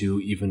closely to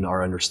even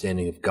our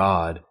understanding of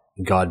God,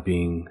 and God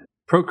being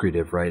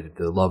procreative, right?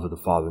 The love of the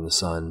Father and the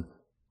Son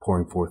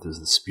pouring forth as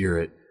the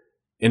Spirit.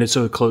 And it's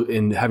so close,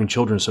 and having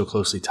children is so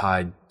closely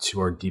tied to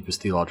our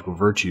deepest theological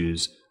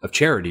virtues of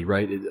charity,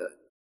 right?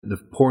 The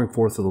pouring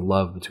forth of the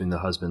love between the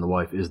husband and the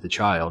wife is the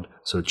child.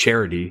 So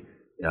charity,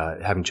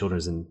 having children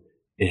is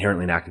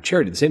inherently an act of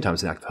charity. At the same time,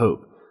 it's an act of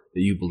hope,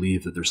 that you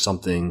believe that there's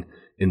something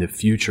in the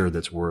future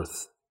that's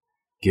worth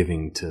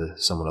giving to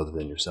someone other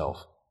than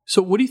yourself.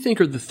 So what do you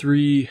think are the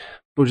three,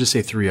 we'll just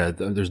say three,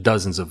 there's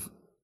dozens of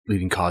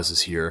leading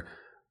causes here,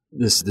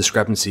 this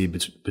discrepancy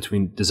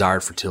between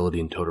desired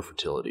fertility and total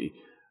fertility.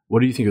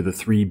 What do you think are the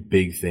three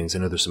big things? I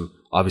know there's some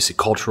obviously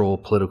cultural,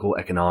 political,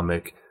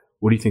 economic.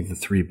 What do you think the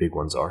three big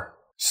ones are?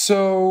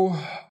 So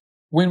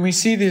when we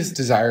see this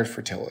desired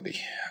fertility,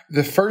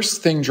 the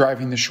first thing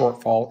driving the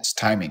shortfall is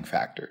timing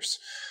factors.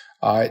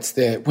 It's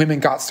that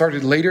women got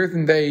started later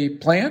than they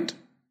planned.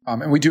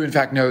 And we do, in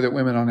fact, know that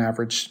women on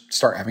average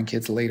start having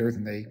kids later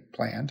than they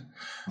planned.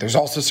 There's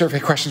also survey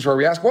questions where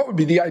we ask, what would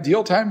be the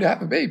ideal time to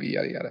have a baby?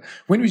 Yada, yada.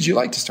 When would you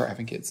like to start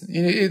having kids?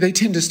 They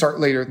tend to start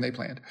later than they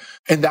planned.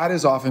 And that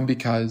is often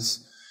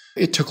because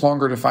it took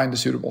longer to find a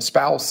suitable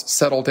spouse,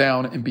 settle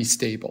down, and be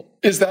stable.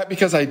 Is that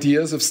because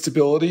ideas of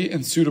stability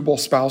and suitable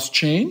spouse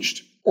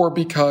changed? Or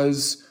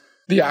because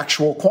the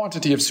actual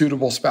quantity of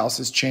suitable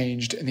spouses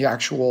changed and the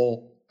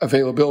actual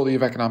availability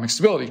of economic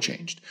stability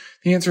changed?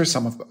 The answer is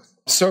some of both.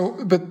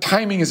 So, but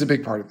timing is a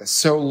big part of this.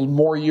 So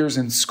more years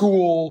in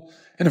school,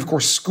 and of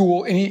course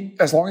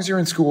as long as you're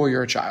in school,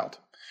 you're a child.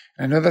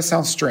 And I know that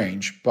sounds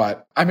strange,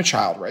 but I'm a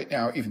child right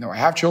now, even though I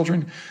have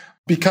children,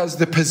 because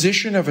the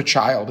position of a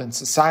child in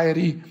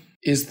society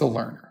is the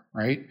learner,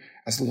 right?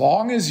 As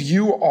long as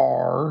you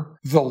are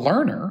the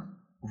learner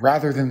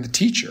rather than the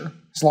teacher,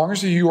 as long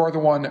as you are the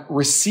one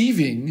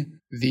receiving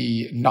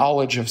the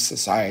knowledge of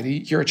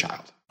society, you're a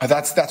child.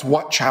 That's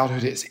what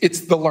childhood is.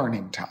 It's the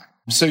learning time.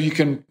 So you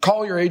can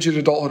call your age at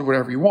adulthood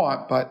whatever you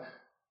want, but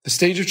the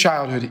stage of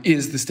childhood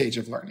is the stage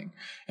of learning.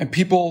 And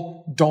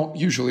people don't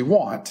usually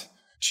want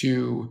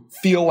to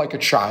feel like a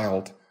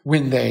child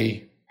when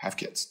they have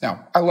kids.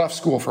 Now, I left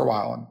school for a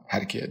while and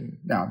had a kid, and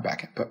now I'm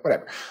back in, but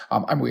whatever.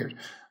 I'm weird.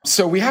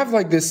 So we have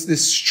like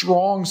this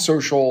strong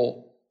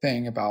social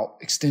thing about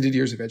extended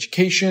years of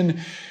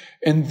education,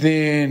 and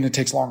then it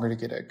takes longer to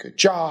get a good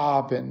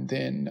job. And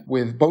then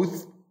with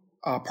both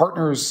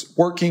partners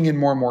working in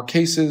more and more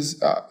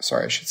cases.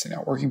 I should say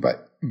not working,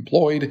 but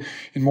employed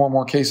in more and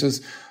more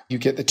cases. You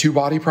get the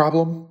two-body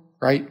problem,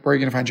 right? Where are you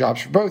going to find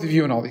jobs for both of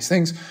you and all these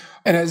things?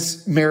 And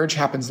as marriage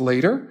happens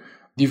later,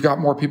 you've got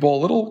more people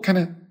a little kind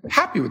of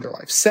happy with their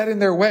life, set in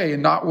their way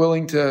and not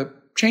willing to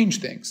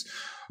change things.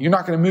 You're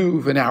not going to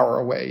move an hour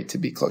away to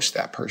be close to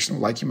that person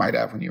like you might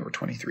have when you were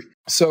 23.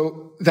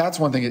 So that's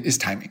one thing, is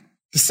timing.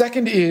 The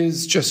second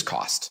is just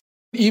cost.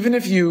 Even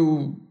if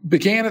you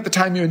began at the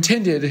time you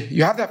intended,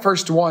 you have that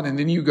first one and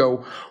then you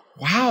go,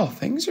 wow,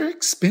 things are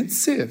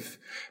expensive.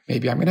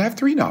 Maybe I'm going to have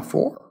 3, not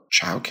 4.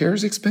 Childcare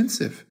is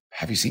expensive.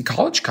 Have you seen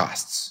college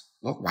costs?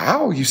 Look,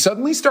 wow, you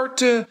suddenly start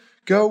to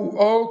go,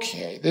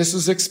 okay, this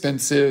is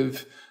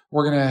expensive.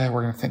 We're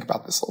going to think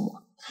about this a little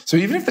more. So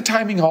even if the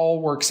timing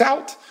all works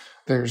out,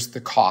 there's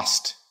the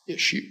cost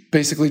issue,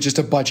 basically just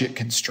a budget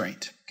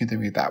constraint. You can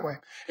think of it that way.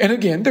 And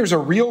again, there's a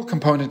real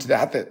component to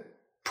that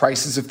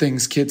prices of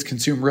things kids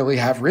consume really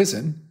have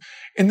risen.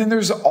 And then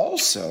there's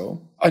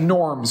also a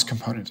norms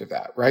component of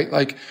that, right?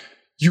 Like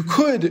you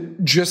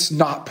could just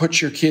not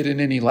put your kid in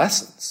any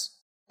lessons,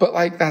 but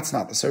like that's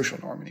not the social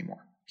norm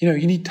anymore.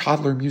 You need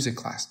toddler music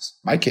classes.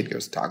 My kid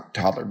goes to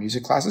toddler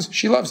music classes.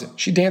 She loves it.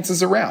 She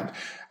dances around.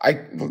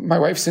 My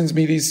wife sends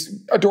me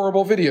these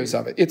adorable videos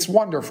of it. It's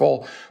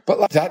wonderful,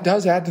 but that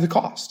does add to the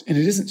cost, and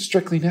it isn't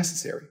strictly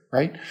necessary,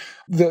 right?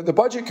 The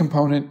budget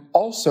component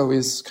also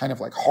is kind of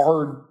like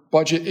hard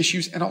budget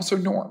issues and also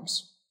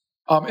norms.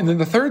 And then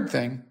the third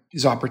thing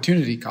is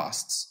opportunity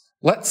costs.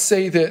 Let's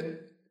say that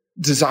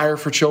desire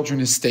for children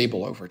is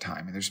stable over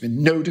time and there's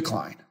been no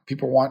decline.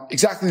 People want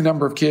exactly the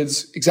number of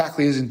kids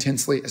exactly as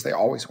intensely as they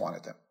always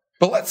wanted them.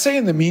 But let's say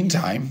in the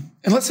meantime,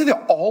 and let's say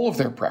that all of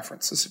their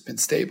preferences have been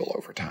stable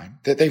over time,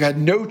 that that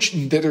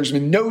there's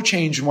been no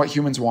change in what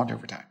humans want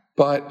over time.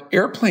 But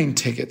airplane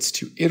tickets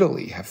to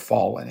Italy have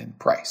fallen in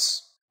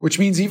price, which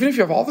means even if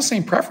you have all the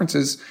same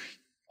preferences,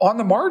 on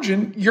the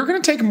margin, you're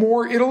going to take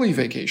more Italy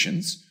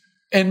vacations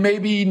and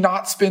maybe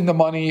not spend the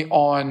money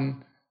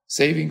on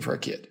saving for a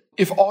kid.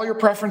 If all your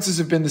preferences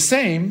have been the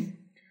same,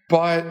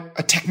 but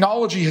a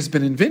technology has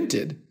been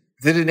invented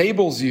that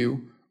enables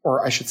you,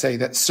 or I should say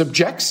that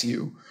subjects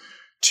you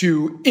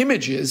to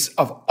images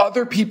of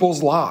other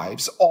people's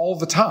lives all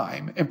the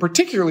time, and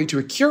particularly to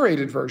a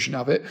curated version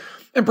of it,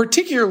 and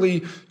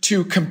particularly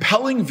to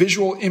compelling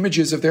visual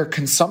images of their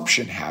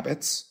consumption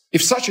habits,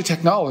 if such a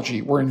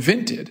technology were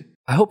invented.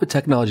 I hope a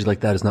technology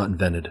like that is not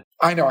invented.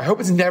 I know, I hope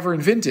it's never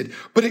invented,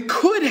 but it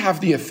could have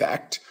the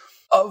effect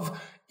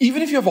of,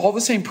 even if you have all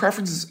the same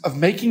preferences, of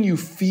making you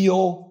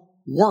feel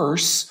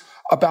worse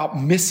about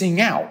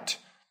missing out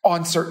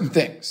on certain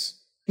things.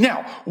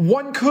 Now,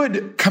 one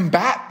could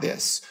combat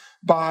this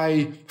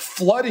by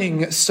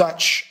flooding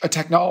such a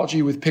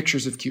technology with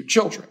pictures of cute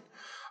children.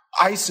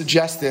 I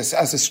suggest this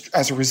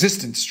as a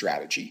resistance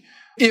strategy.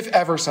 If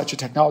ever such a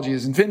technology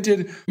is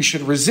invented, we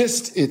should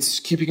resist its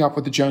keeping up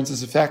with the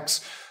Joneses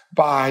effects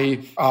by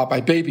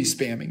baby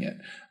spamming it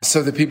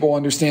so that people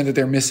understand that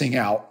they're missing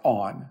out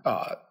on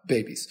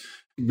babies.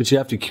 But you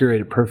have to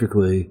curate it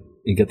perfectly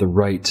and get the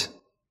right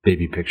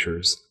baby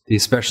pictures, the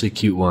especially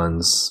cute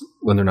ones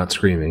when they're not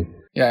screaming.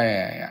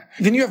 Yeah.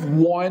 Then you have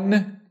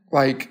one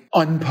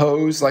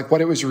unpose,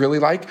 what it was really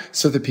like,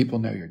 so that people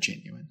know you're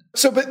genuine.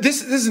 So, but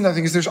this is another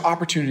thing, is there's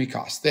opportunity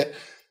costs that,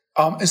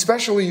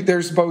 especially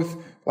there's both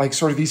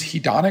sort of these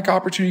hedonic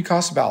opportunity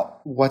costs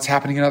about what's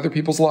happening in other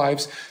people's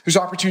lives. There's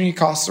opportunity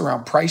costs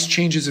around price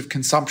changes of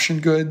consumption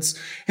goods.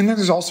 And then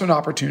there's also an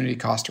opportunity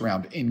cost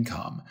around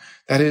income.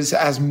 That is,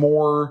 as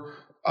more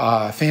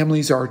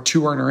families are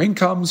two-earner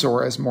incomes,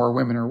 or as more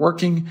women are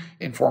working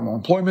in formal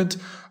employment,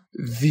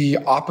 the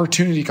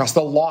opportunity cost,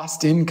 the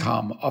lost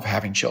income of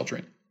having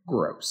children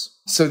grows.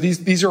 So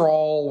these are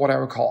all what I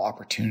would call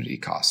opportunity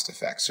cost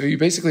effects. So you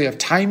basically have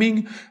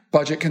timing,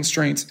 budget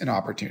constraints, and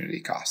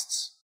opportunity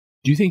costs.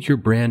 Do you think your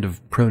brand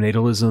of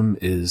pronatalism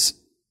is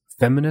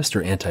feminist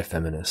or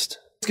anti-feminist?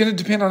 It's going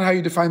to depend on how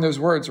you define those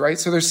words, right?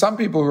 So there's some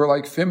people who are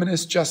like,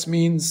 feminist just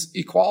means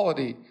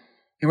equality.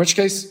 In which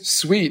case,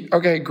 sweet.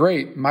 Okay,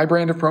 great. My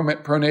brand of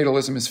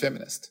pronatalism is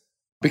feminist,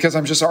 because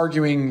I'm just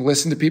arguing,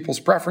 listen to people's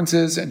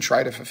preferences and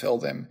try to fulfill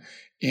them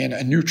in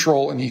a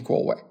neutral and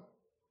equal way.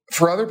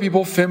 For other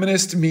people,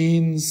 feminist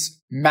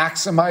means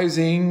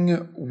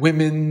maximizing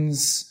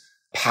women's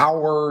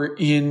power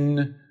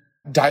in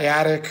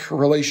dyadic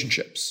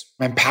relationships.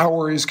 And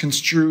power is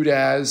construed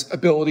as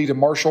ability to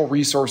marshal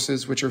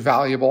resources which are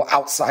valuable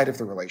outside of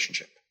the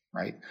relationship,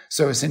 right?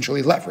 So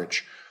essentially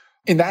leverage.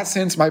 In that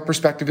sense, my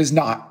perspective is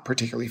not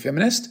particularly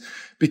feminist,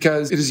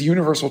 because it is a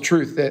universal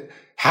truth that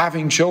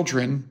having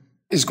children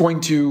is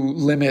going to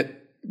limit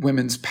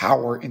women's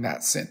power in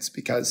that sense,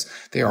 because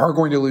they are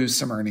going to lose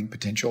some earning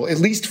potential, at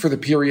least for the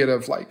period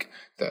of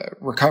the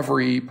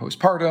recovery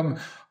postpartum.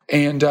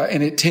 And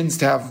it tends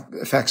to have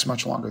effects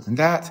much longer than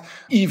that,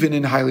 even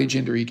in highly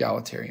gender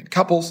egalitarian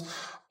couples.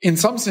 In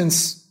some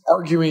sense,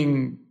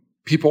 arguing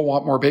people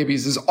want more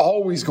babies is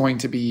always going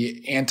to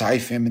be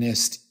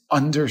anti-feminist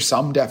under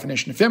some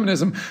definition of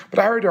feminism, but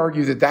I would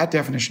argue that that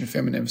definition of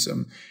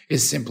feminism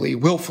is simply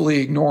willfully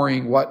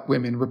ignoring what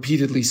women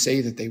repeatedly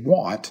say that they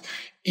want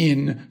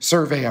in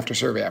survey after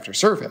survey after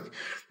survey.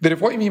 That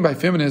if what you mean by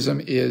feminism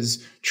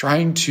is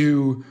trying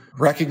to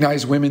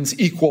recognize women's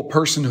equal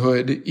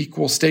personhood,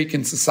 equal stake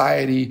in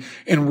society,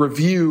 and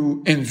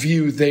review and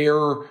view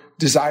their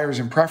desires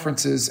and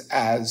preferences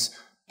as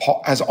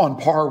on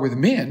par with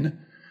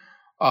men,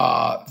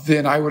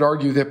 then I would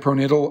argue that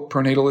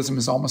pronatalism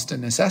is almost a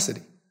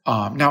necessity.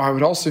 Now, I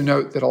would also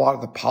note that a lot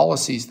of the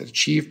policies that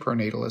achieve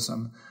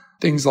pronatalism,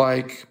 things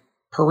like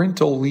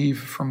parental leave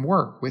from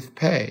work with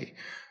pay,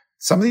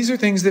 some of these are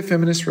things that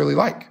feminists really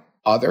like.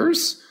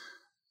 Others,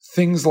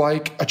 things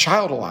like a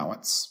child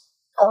allowance,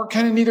 are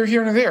kind of neither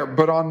here nor there.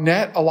 But on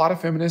net, a lot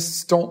of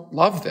feminists don't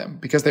love them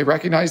because they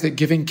recognize that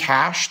giving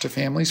cash to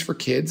families for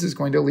kids is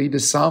going to lead to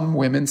some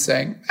women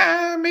saying,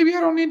 maybe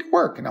I don't need to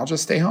work and I'll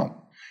just stay home.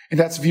 And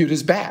that's viewed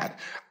as bad.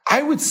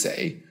 I would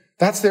say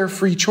that's their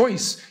free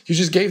choice. You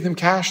just gave them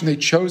cash and they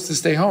chose to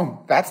stay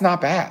home. That's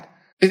not bad.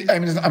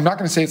 I'm not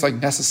going to say it's like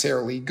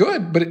necessarily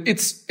good, but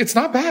it's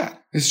not bad.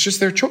 It's just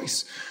their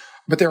choice.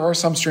 But there are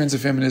some strands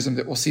of feminism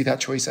that will see that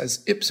choice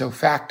as ipso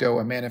facto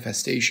a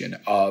manifestation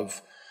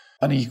of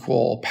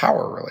unequal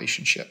power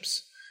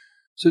relationships.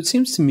 So it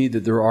seems to me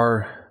that there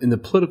are, in the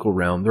political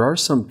realm, there are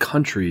some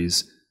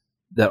countries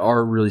that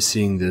are really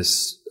seeing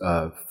this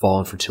fall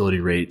in fertility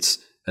rates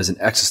as an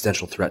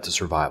existential threat to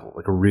survival,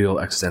 like a real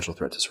existential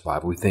threat to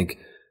survival. We think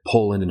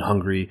Poland and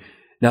Hungary.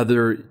 Now,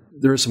 there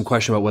is some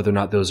question about whether or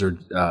not those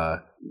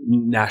are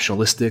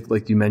nationalistic,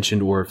 like you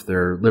mentioned, or if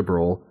they're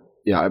liberal.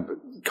 Yeah,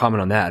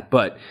 comment on that.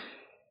 But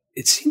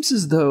it seems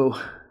as though,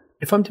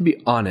 if I'm to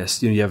be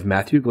honest, you have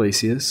Matthew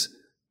Iglesias,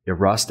 you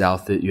have Ross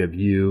Douthat,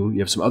 you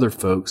have some other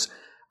folks.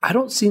 I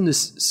don't seem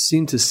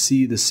to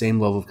see the same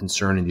level of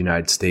concern in the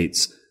United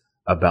States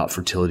about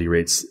fertility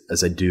rates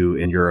as I do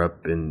in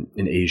Europe and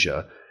in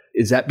Asia.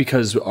 Is that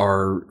because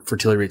our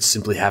fertility rates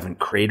simply haven't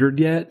cratered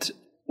yet?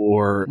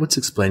 Or what's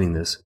explaining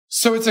this?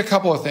 So it's a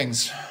couple of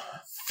things.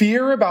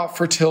 Fear about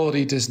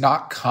fertility does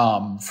not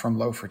come from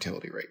low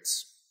fertility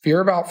rates.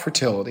 Fear about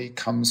fertility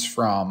comes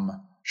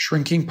from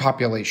shrinking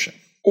population,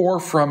 or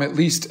from at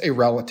least a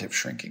relative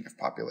shrinking of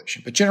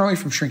population, but generally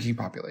from shrinking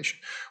population.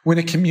 When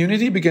a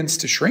community begins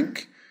to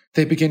shrink,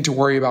 they begin to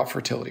worry about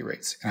fertility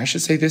rates. And I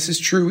should say this is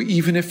true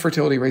even if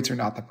fertility rates are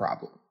not the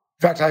problem.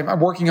 In fact, I'm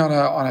working on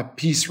a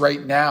piece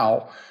right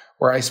now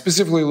where I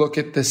specifically look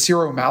at the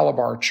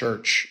Syro-Malabar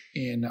Church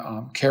in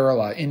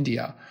Kerala,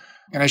 India.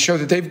 And I show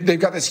that they've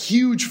got this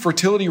huge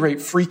fertility rate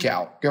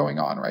freakout going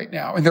on right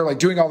now. And they're like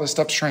doing all this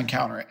stuff to try and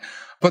counter it.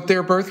 But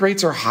their birth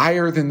rates are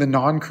higher than the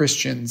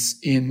non-Christians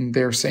in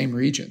their same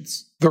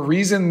regions. The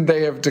reason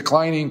they have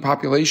declining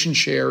population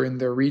share in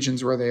their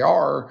regions where they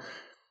are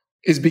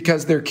is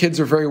because their kids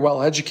are very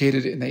well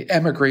educated and they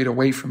emigrate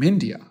away from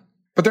India.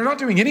 But they're not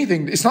doing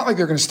anything. It's not like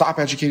they're going to stop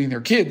educating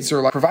their kids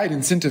or like provide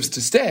incentives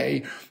to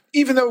stay.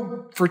 Even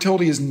though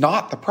fertility is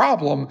not the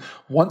problem,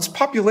 once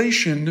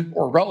population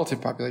or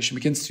relative population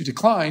begins to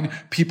decline,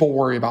 people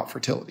worry about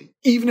fertility,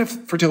 even if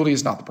fertility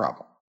is not the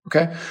problem.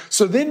 Okay.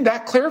 So then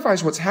that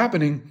clarifies what's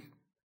happening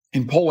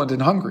in Poland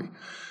and Hungary.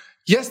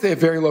 Yes, they have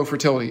very low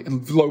fertility,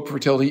 and low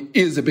fertility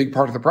is a big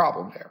part of the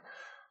problem there.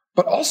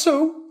 But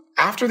also,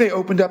 after they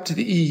opened up to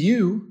the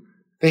EU,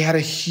 they had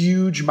a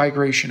huge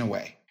migration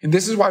away. And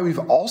this is why we've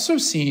also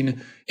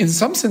seen, in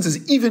some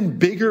senses, even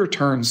bigger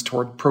turns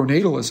toward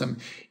pronatalism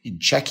in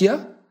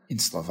Czechia, in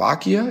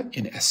Slovakia,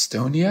 in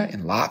Estonia,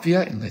 in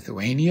Latvia, in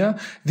Lithuania.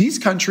 These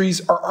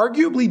countries are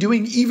arguably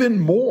doing even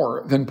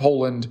more than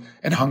Poland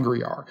and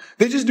Hungary are.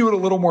 They just do it a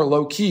little more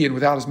low key and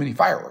without as many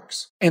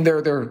fireworks. And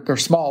they're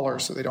smaller,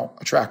 so they don't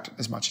attract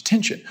as much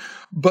attention.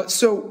 But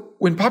so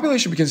when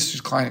population begins to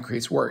decline, it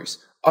creates worries.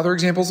 Other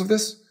examples of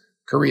this?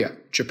 Korea,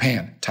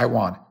 Japan,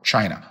 Taiwan,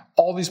 China.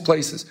 All these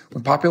places,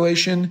 when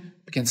population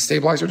begins to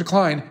stabilize or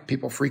decline,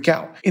 people freak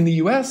out. In the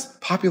US,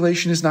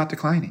 population is not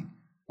declining.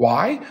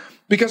 Why?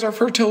 Because our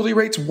fertility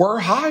rates were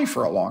high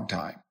for a long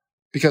time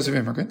because of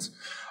immigrants.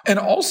 And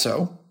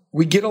also,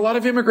 we get a lot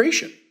of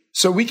immigration.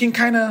 So we can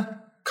kind of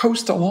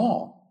coast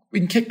along. We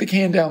can kick the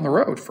can down the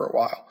road for a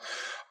while.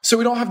 So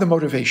we don't have the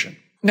motivation.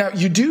 Now,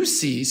 you do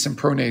see some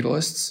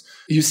pronatalists.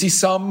 You see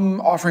some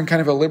offering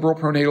kind of a liberal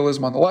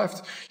pronatalism on the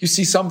left. You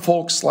see some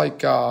folks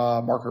like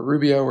Marco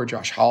Rubio or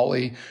Josh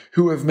Hawley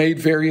who have made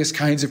various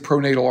kinds of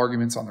pronatal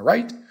arguments on the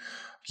right.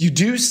 You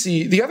do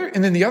see the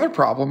other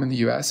problem in the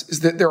US is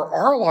that there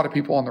are a lot of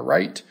people on the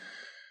right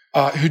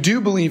who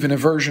do believe in a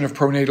version of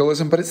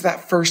pronatalism, but it's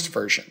that first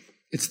version.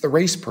 It's the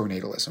race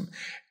pronatalism.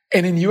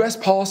 And in US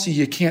policy,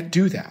 you can't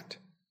do that.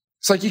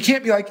 It's like you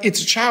can't be like,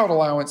 it's a child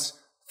allowance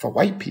for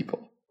white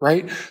people.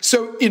 Right?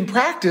 So in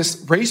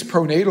practice, race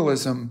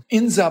pronatalism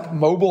ends up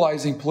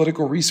mobilizing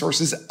political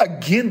resources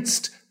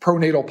against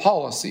pronatal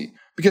policy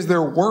because they're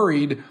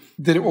worried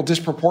that it will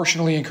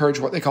disproportionately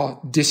encourage what they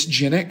call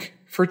dysgenic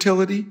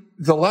fertility,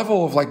 the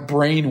level of like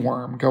brain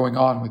worm going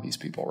on with these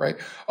people, right?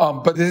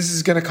 But this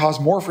is going to cause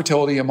more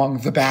fertility among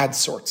the bad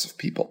sorts of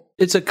people.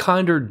 It's a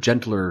kinder,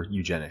 gentler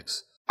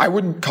eugenics. I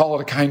wouldn't call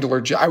it a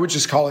kindler, I would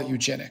just call it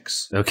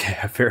eugenics. Okay,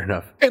 fair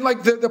enough. And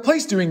like the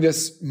place doing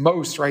this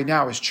most right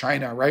now is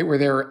China, right? Where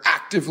they're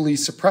actively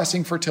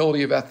suppressing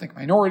fertility of ethnic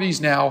minorities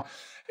now.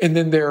 And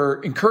then they're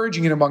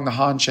encouraging it among the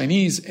Han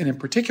Chinese. And in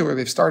particular,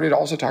 they've started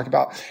also talking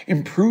about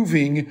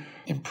improving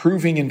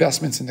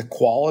investments in the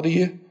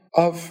quality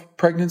of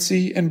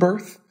pregnancy and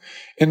birth.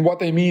 And what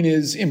they mean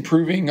is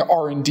improving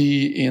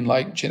R&D in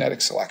like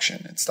genetic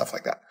selection and stuff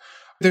like that.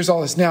 There's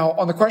all this. Now,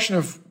 on the question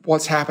of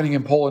what's happening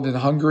in Poland and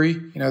Hungary,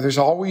 things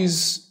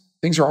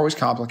are always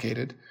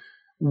complicated.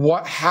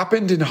 What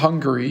happened in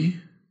Hungary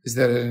is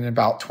that in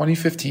about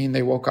 2015,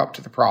 they woke up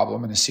to the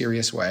problem in a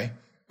serious way,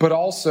 but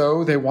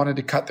also they wanted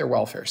to cut their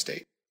welfare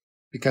state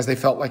because they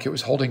felt like it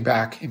was holding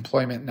back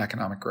employment and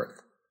economic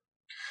growth.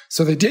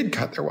 So they did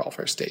cut their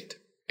welfare state.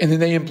 And then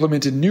they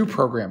implemented new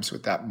programs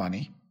with that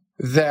money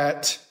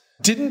that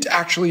didn't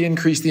actually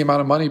increase the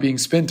amount of money being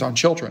spent on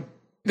children.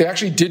 They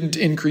actually didn't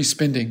increase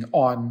spending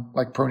on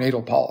like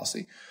pronatal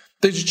policy.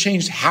 They just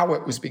changed how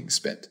it was being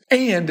spent.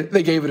 And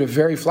they gave it a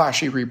very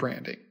flashy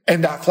rebranding.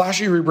 And that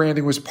flashy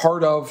rebranding was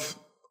part of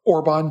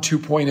Orban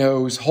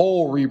 2.0's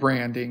whole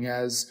rebranding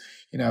as,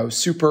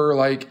 super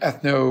like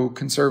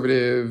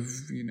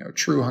ethno-conservative,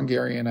 true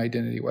Hungarian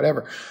identity,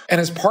 whatever. And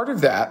as part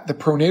of that, the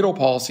pronatal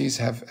policies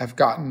have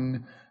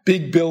gotten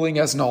big billing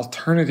as an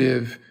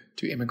alternative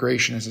to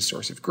immigration as a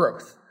source of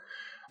growth.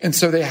 And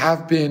so they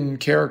have been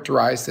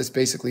characterized as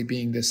basically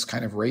being this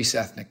kind of race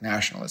ethnic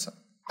nationalism.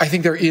 I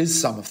think there is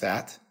some of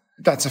that.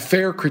 That's a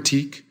fair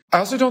critique. I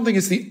also don't think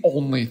it's the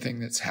only thing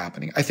that's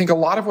happening. I think a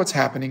lot of what's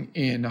happening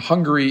in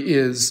Hungary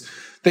is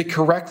they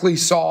correctly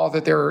saw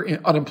that their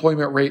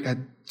unemployment rate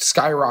had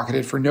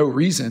skyrocketed for no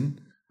reason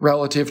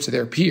relative to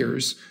their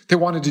peers. They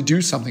wanted to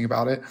do something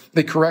about it.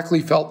 They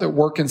correctly felt that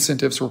work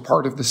incentives were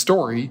part of the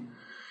story.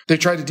 They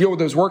tried to deal with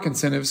those work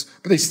incentives,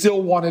 but they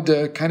still wanted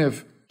to kind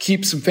of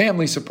keep some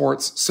family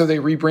supports, so they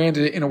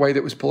rebranded it in a way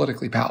that was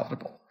politically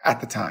palatable at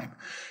the time.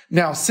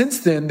 Now, since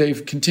then,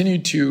 they've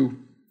continued to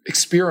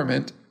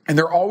experiment, and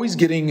they're always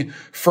getting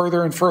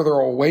further and further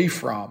away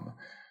from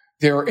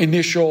their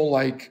initial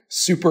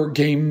super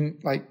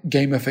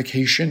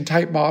gamification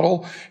type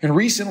model. And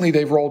recently,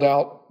 they've rolled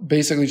out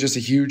basically just a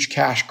huge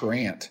cash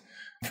grant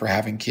for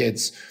having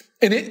kids.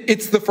 And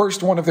it's the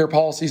first one of their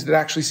policies that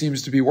actually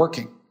seems to be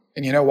working.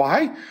 And you know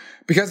why?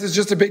 Because it's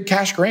just a big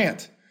cash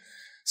grant.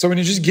 So when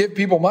you just give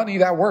people money,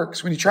 that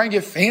works. When you try and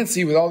get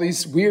fancy with all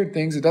these weird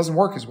things, it doesn't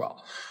work as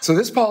well. So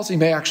this policy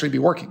may actually be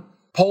working.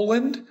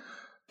 Poland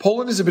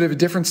is a bit of a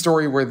different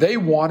story where they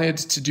wanted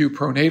to do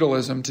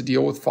pronatalism to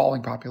deal with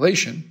falling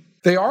population.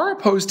 They are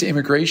opposed to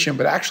immigration,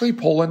 but actually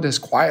Poland has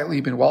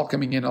quietly been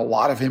welcoming in a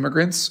lot of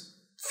immigrants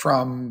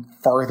from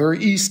farther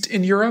east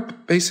in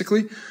Europe,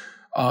 basically,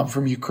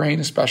 from Ukraine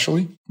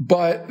especially.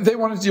 But they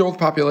wanted to deal with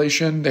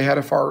population. They had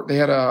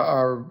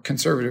a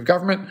conservative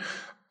government.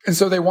 And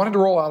so they wanted to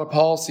roll out a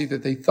policy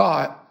that they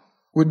thought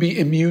would be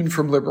immune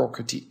from liberal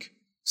critique.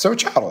 So a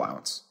child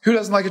allowance. Who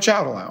doesn't like a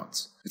child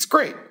allowance? It's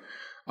great.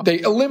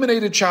 They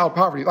eliminated child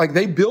poverty.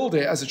 They billed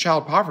it as a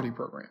child poverty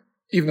program,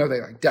 even though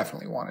they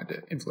definitely wanted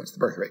to influence the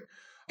birth rate.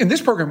 And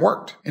this program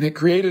worked, and it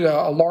created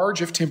a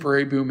large, if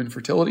temporary, boom in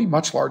fertility,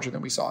 much larger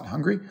than we saw in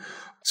Hungary.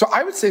 So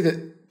I would say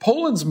that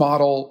Poland's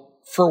model,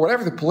 for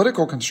whatever the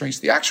political constraints,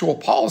 the actual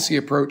policy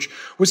approach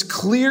was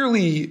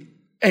clearly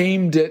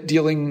aimed at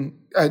doing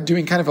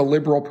kind of a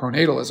liberal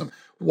pronatalism.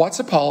 What's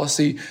a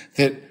policy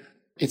that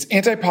it's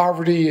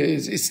anti-poverty,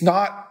 it's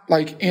not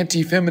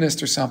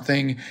anti-feminist or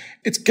something.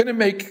 It's going to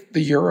make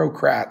the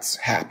Eurocrats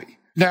happy.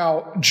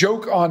 Now,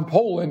 joke on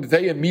Poland,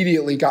 they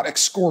immediately got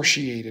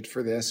excoriated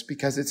for this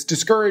because it's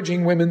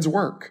discouraging women's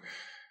work.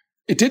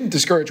 It didn't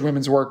discourage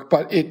women's work,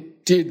 but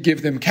it did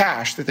give them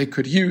cash that they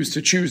could use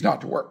to choose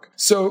not to work.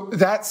 So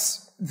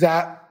that's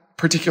that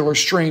particular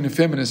strain of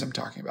feminism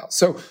talking about.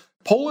 So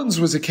Poland's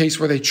was a case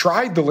where they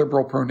tried the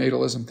liberal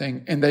pronatalism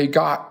thing and they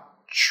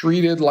got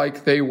treated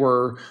like they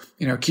were,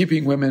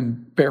 keeping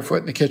women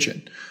barefoot in the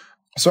kitchen.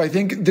 So I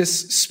think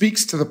this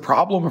speaks to the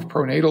problem of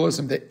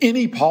pronatalism, that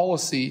any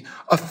policy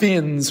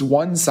offends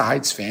one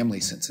side's family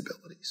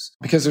sensibilities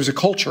because there's a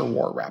culture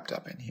war wrapped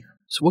up in here.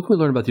 So what can we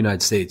learn about the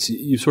United States?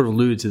 You sort of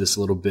alluded to this a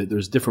little bit.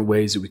 There's different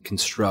ways that we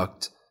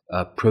construct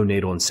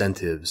pronatal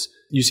incentives.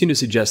 You seem to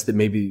suggest that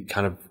maybe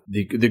kind of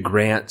the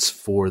grants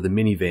for the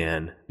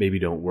minivan maybe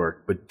don't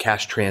work, but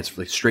cash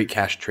transfer, straight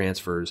cash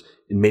transfers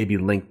and maybe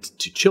linked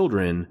to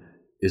children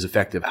is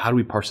effective. How do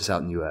we parse this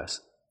out in the U.S.?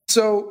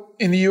 So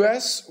in the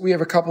U.S., we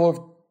have a couple of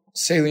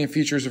salient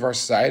features of our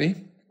society.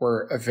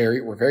 We're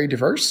very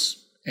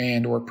diverse,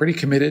 and we're pretty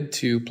committed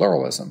to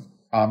pluralism.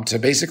 To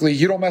basically,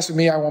 you don't mess with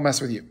me, I won't mess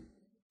with you.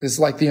 It's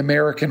the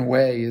American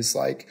way is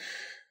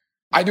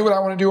I do what I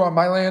want to do on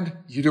my land.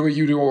 You do what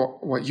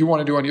you want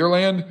to do on your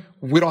land.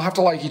 We don't have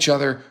to like each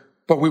other,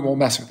 but we won't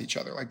mess with each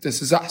other.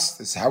 This is us.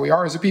 This is how we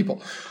are as a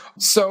people.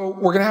 So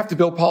we're going to have to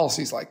build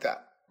policies like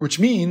that, which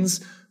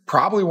means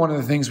probably one of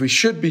the things we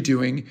should be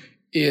doing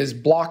is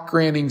block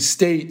granting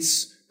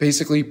states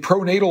basically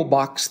pronatal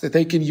bucks that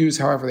they can use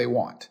however they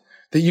want.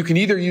 That you can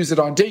either use it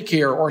on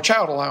daycare or a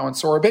child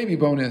allowance or a baby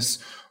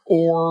bonus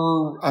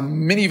or a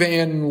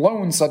minivan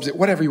loan subsidy,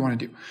 whatever you want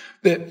to do.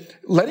 That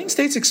letting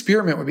states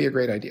experiment would be a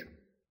great idea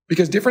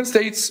because different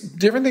states,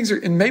 different things are,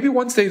 and maybe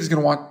one state is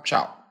going to want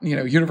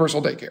universal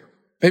daycare.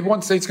 Maybe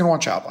one state's going to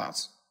want child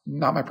allowance.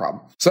 Not my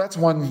problem. So that's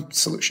one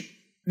solution.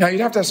 Now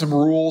you'd have to have some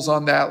rules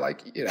on that.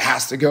 Like it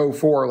has to go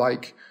for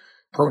like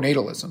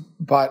pronatalism,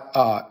 but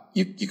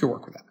you could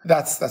work with that.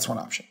 That's one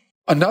option.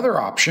 Another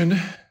option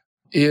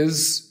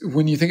is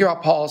when you think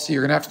about policy,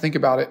 you're going to have to think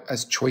about it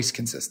as choice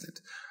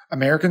consistent.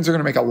 Americans are going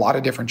to make a lot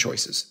of different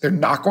choices. They're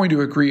not going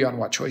to agree on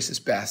what choice is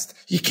best.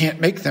 You can't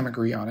make them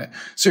agree on it.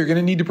 So you're going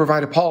to need to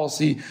provide a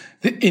policy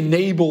that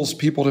enables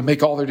people to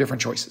make all their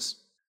different choices.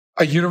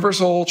 A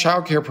universal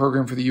child care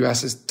program for the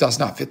U.S. does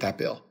not fit that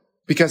bill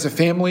because a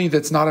family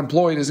that's not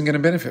employed isn't going to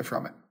benefit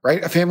from it,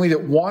 right? A family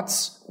that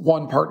wants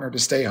one partner to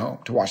stay home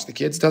to watch the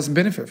kids doesn't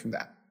benefit from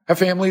that. A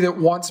family that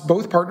wants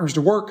both partners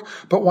to work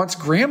but wants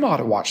grandma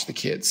to watch the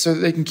kids so that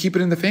they can keep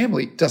it in the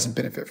family doesn't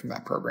benefit from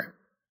that program.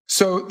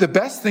 So the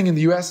best thing in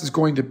the U.S. is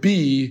going to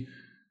be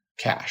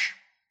cash.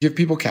 Give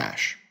people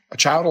cash. A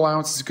child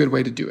allowance is a good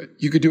way to do it.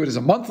 You could do it as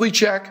a monthly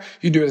check.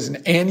 You can do it as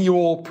an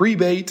annual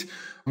prebate.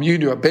 You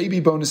can do a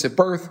baby bonus at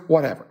birth,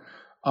 whatever.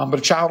 But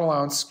a child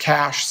allowance,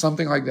 cash,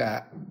 something like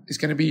that is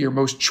going to be your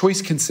most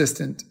choice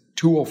consistent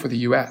tool for the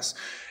U.S.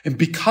 And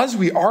because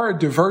we are a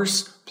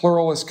diverse,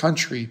 pluralist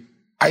country,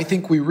 I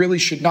think we really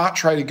should not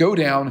try to go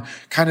down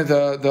kind of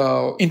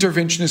the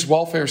interventionist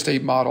welfare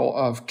state model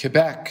of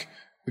Quebec,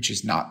 which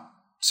is not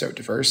so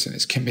diverse and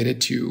is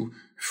committed to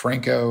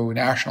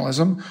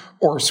Franco-nationalism,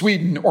 or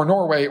Sweden or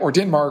Norway or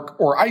Denmark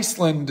or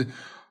Iceland.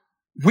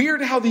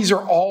 Weird how these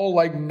are all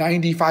like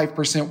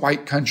 95%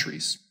 white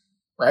countries,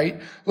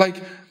 right?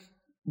 Like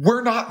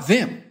we're not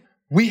them.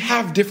 We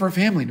have different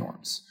family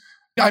norms.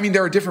 I mean,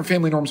 there are different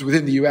family norms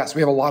within the U.S.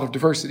 We have a lot of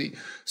diversity.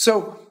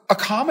 So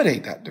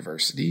accommodate that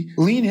diversity,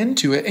 lean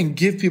into it, and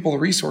give people the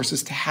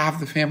resources to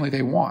have the family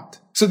they want.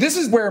 So this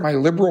is where my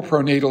liberal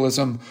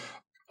pronatalism,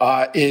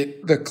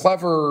 the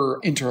clever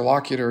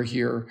interlocutor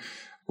here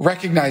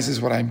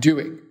recognizes what I'm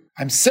doing.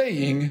 I'm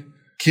saying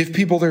give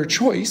people their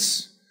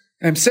choice.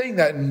 And I'm saying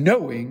that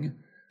knowing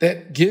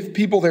that give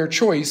people their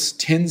choice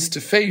tends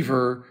to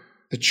favor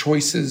the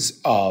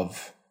choices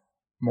of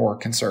more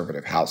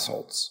conservative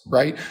households,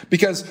 right?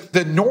 Because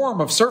the norm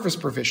of service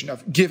provision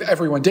of give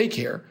everyone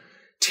daycare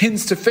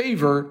tends to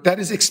favor, that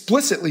is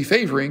explicitly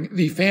favoring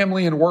the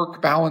family and work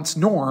balance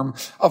norm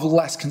of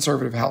less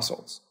conservative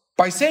households.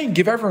 By saying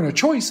give everyone a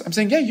choice, I'm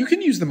saying, yeah, you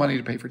can use the money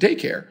to pay for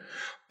daycare,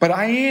 but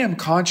I am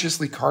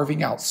consciously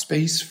carving out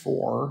space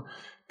for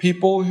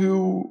people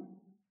who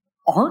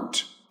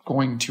aren't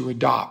going to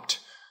adopt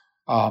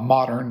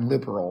modern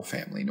liberal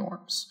family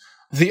norms.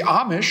 The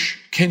Amish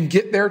can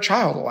get their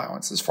child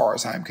allowance as far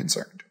as I'm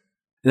concerned.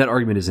 And that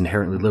argument is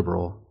inherently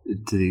liberal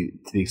to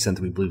the extent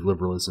that we believe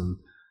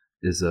liberalism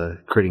is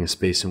creating a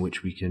space in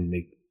which we can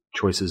make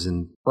choices.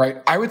 Right.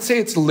 I would say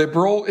it's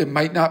liberal. It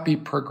might not be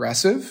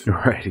progressive.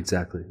 Right.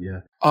 Exactly.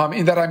 Yeah.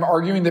 In that I'm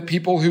arguing that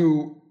people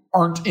who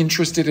aren't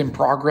interested in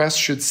progress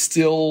should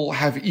still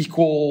have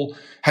equal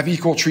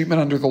treatment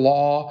under the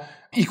law,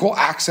 equal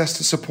access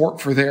to support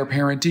for their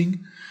parenting.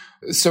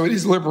 So it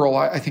is liberal.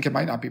 I think it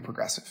might not be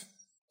progressive.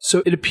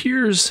 So it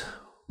appears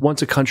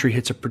once a country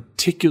hits a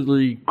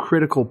particularly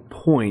critical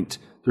point,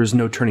 there's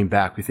no turning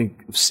back. We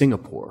think of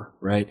Singapore,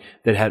 right?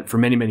 That had for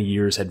many, many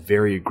years had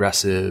very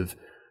aggressive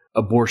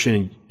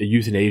abortion,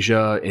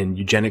 euthanasia, and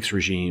eugenics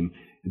regime.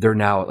 They're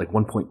now at like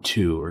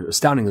 1.2 or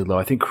astoundingly low.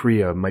 I think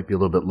Korea might be a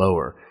little bit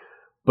lower.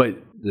 But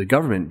the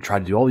government tried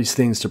to do all these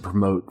things to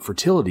promote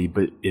fertility,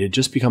 but it had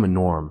just become a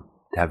norm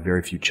to have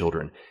very few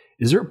children.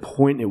 Is there a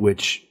point at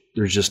which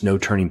there's just no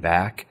turning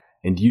back?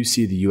 And do you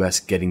see the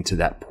U.S. getting to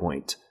that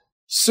point?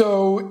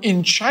 So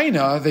in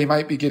China, they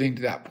might be getting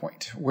to that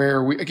point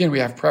where we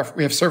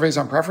have surveys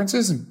on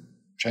preferences, and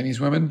Chinese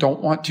women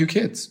don't want 2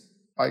 kids.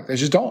 Like they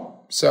just don't.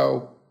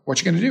 So what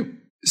you going to do?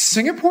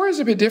 Singapore is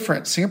a bit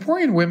different.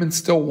 Singaporean women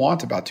still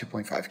want about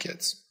 2.5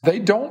 kids. They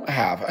don't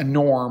have a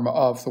norm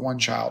of the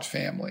one-child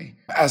family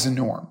as a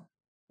norm.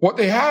 What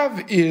they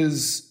have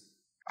is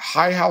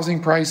high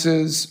housing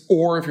prices,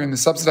 or if you're in the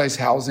subsidized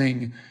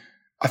housing,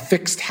 a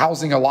fixed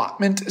housing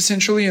allotment,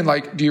 essentially. And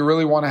like, do you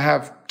really want to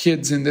have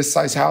kids in this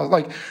size house?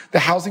 Like the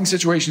housing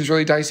situation is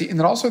really dicey. And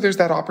then also there's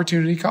that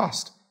opportunity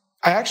cost.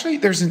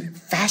 There's a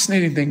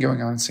fascinating thing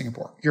going on in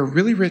Singapore. You're a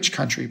really rich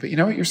country, but you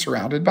know what you're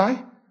surrounded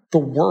by? The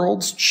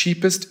world's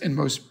cheapest and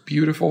most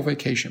beautiful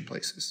vacation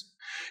places.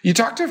 You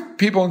talk to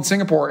people in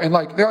Singapore and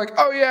like, they're like,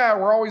 oh yeah,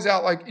 we're always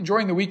out like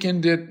enjoying the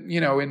weekend in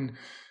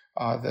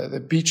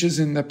the beaches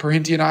in the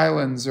Perhentian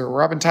Islands, or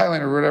we're up in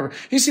Thailand or whatever.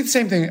 You see the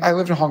same thing. I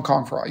lived in Hong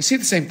Kong for a while. You see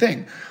the same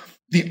thing.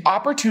 The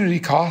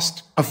opportunity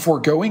cost of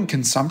foregoing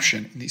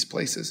consumption in these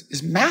places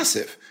is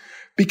massive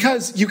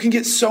because you can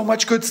get so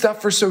much good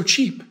stuff for so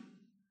cheap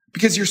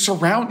because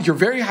you're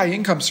very high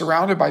income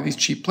surrounded by these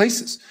cheap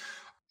places.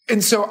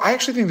 And so I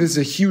actually think this is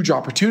a huge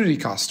opportunity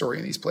cost story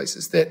in these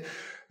places, that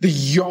the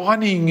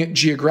yawning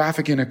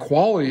geographic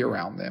inequality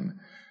around them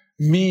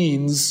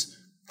means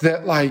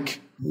that like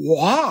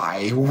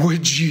why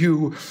would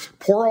you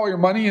pour all your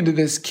money into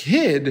this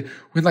kid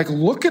when, like,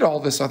 look at all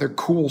this other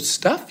cool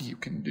stuff you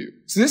can do?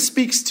 So this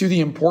speaks to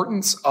the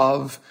importance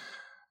of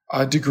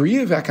a degree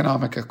of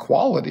economic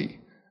equality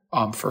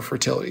for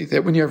fertility,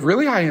 that when you have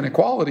really high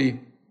inequality,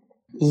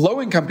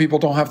 low-income people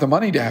don't have the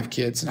money to have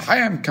kids, and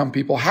high-income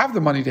people have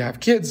the money to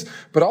have kids,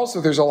 but also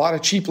there's a lot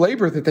of cheap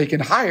labor that they can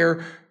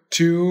hire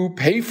to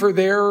pay for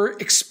their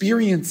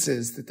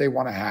experiences that they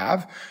want to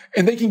have,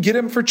 and they can get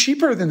them for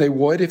cheaper than they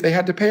would if they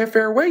had to pay a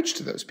fair wage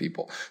to those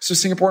people. So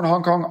Singapore and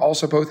Hong Kong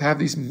also both have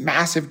these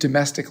massive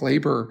domestic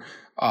labor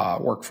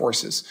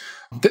workforces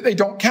that they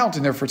don't count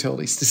in their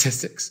fertility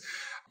statistics.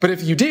 But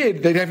if you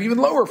did, they'd have even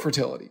lower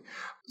fertility.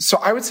 So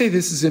I would say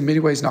this is in many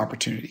ways an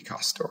opportunity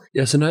cost story.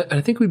 Yes, and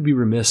I think we'd be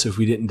remiss if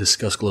we didn't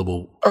discuss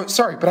global... Oh,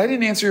 sorry, but I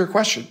didn't answer your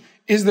question.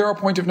 Is there a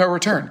point of no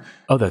return?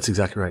 Oh, that's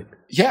exactly right.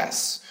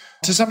 Yes.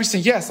 To some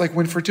extent, yes. Like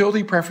when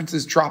fertility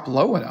preferences drop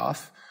low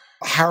enough,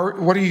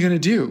 what are you going to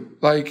do?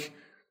 Like,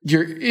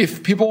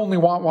 if people only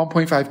want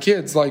 1.5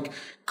 kids, like,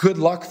 good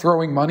luck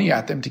throwing money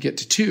at them to get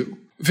to 2.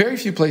 Very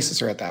few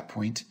places are at that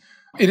point.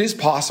 It is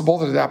possible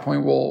that at that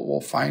point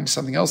we'll find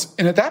something else.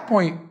 And at that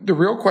point, the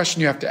real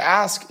question you have to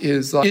ask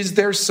is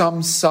there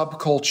some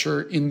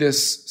subculture in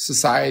this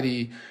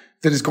society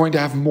that is going to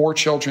have more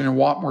children and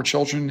want more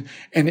children?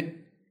 And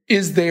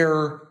is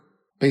there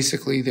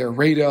basically their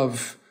rate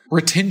of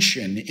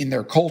retention in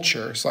their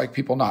culture, so like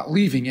people not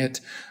leaving it,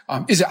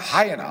 is it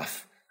high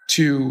enough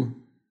to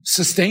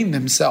sustain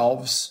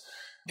themselves?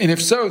 And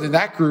if so, then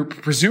that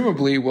group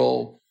presumably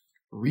will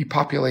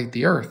repopulate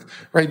the earth,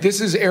 right?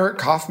 This is Eric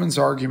Kaufman's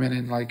argument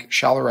in like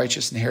Shall the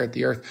Righteous Inherit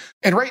the Earth.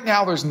 And right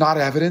now there's not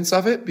evidence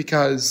of it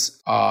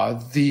because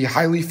the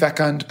highly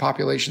fecund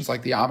populations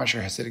like the Amish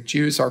or Hasidic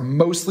Jews are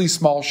mostly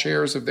small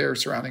shares of their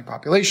surrounding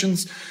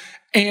populations,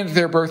 and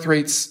their birth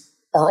rates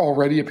are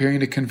already appearing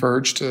to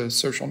converge to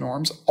social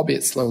norms,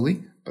 albeit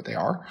slowly, but they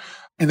are.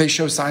 And they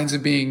show signs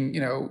of being,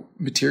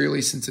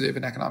 materially sensitive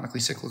and economically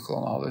cyclical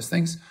and all those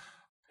things.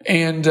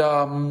 And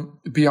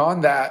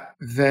beyond that,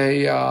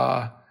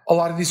 a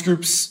lot of these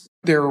groups,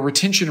 their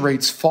retention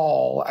rates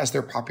fall as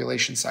their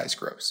population size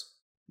grows.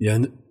 Yeah,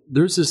 and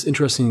there's this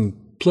interesting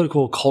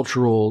political,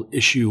 cultural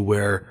issue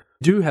where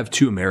we do have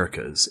 2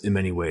 Americas in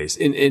many ways.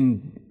 And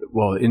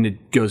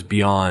it goes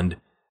beyond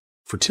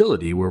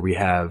fertility, where we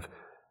have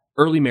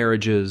early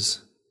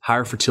marriages,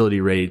 higher fertility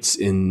rates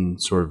in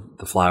sort of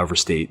the flyover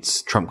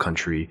states, Trump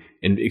country,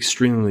 and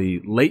extremely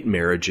late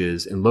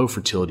marriages and low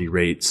fertility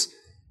rates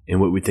in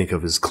what we think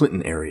of as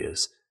Clinton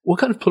areas. What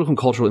kind of political and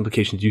cultural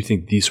implications do you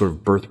think these sort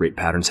of birth rate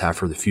patterns have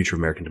for the future of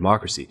American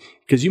democracy?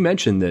 Because you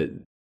mentioned that,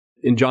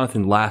 and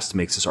Jonathan Last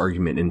makes this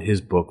argument in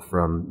his book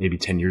from maybe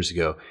 10 years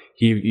ago.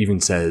 He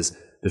even says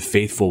the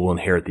faithful will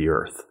inherit the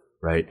earth,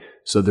 right?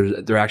 So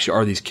there actually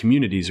are these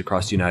communities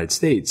across the United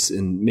States,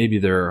 and maybe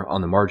they're on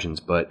the margins,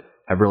 but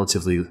have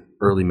relatively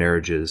early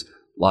marriages,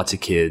 lots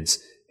of kids,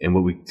 and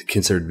what we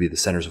consider to be the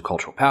centers of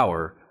cultural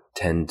power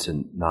tend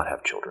to not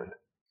have children.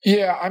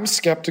 Yeah, I'm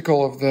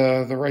skeptical of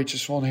the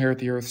righteous will inherit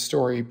the earth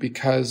story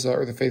because,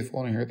 or the faithful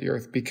will inherit the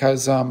earth,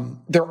 because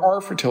there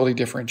are fertility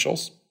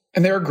differentials,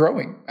 and they are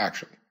growing,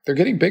 actually. They're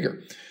getting bigger.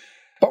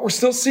 But we're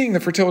still seeing the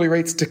fertility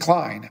rates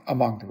decline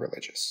among the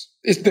religious.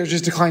 They're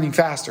just declining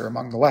faster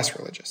among the less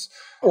religious.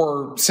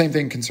 Or same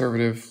thing,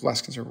 conservative,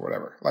 less conservative,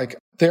 whatever. Like,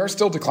 they are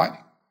still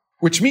declining.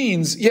 Which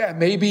means, yeah,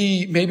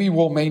 maybe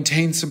we'll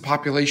maintain some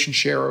population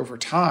share over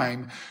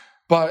time,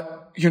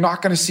 but you're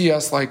not going to see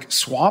us like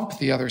swamp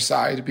the other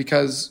side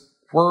because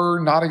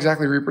we're not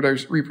exactly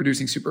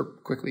reproducing super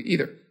quickly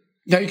either.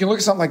 Now you can look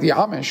at something like the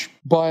Amish,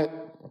 but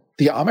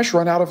the Amish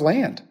run out of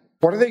land.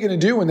 What are they going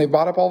to do when they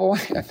bought up all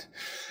the land?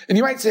 And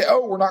you might say,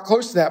 oh, we're not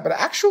close to that. But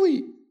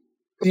actually,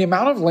 the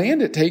amount of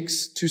land it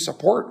takes to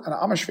support an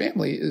Amish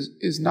family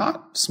is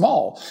not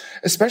small,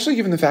 especially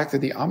given the fact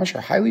that the Amish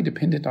are highly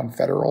dependent on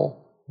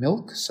federal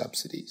milk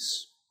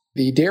subsidies.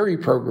 The dairy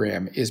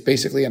program is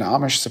basically an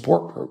Amish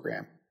support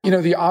program.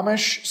 The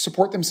Amish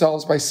support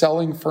themselves by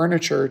selling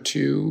furniture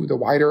to the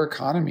wider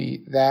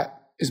economy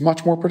that is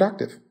much more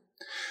productive.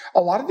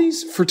 A lot of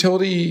these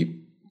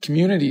fertility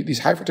communities, these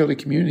high fertility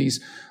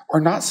communities,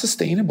 are not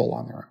sustainable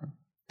on their own.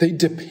 They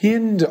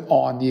depend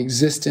on the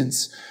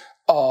existence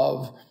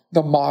of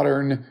the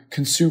modern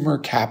consumer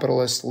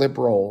capitalist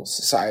liberal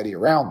society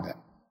around them.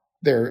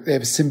 They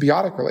have a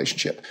symbiotic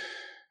relationship.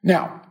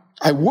 Now,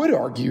 I would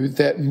argue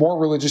that more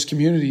religious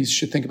communities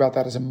should think about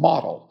that as a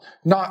model,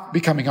 not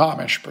becoming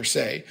Amish per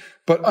se,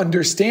 but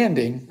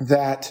understanding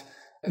that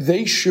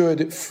they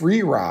should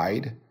free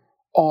ride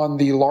on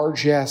the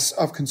largesse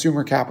of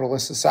consumer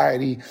capitalist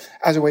society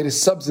as a way to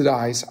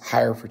subsidize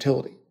higher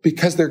fertility,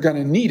 because they're going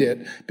to need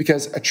it,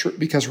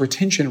 because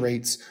retention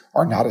rates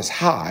are not as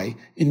high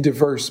in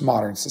diverse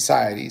modern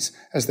societies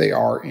as they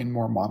are in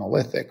more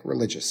monolithic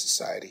religious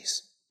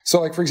societies. So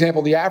like, for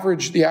example, the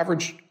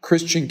average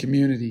Christian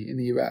community in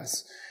the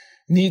U.S.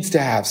 needs to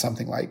have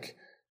something like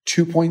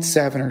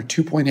 2.7 or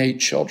 2.8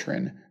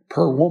 children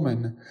per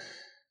woman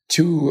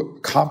to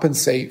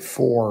compensate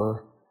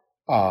for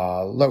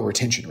low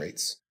retention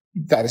rates.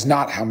 That is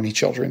not how many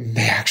children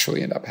they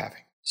actually end up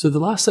having. So the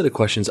last set of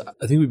questions,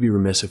 I think we'd be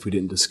remiss if we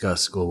didn't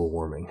discuss global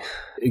warming.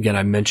 Again,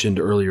 I mentioned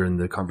earlier in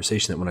the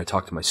conversation that when I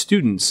talk to my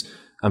students,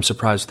 I'm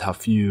surprised with how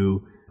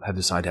few have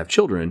decided to have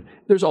children.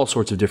 There's all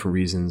sorts of different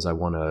reasons. I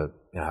want to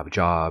have a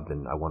job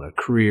and I want a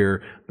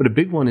career. But a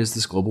big one is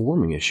this global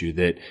warming issue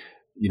that,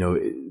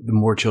 the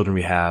more children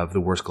we have,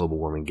 the worse global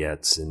warming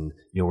gets. And,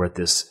 we're at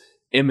this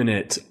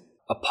imminent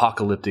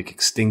apocalyptic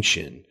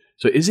extinction.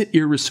 So is it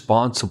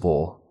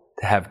irresponsible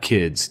to have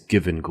kids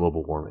given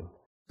global warming?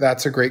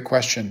 That's a great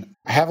question.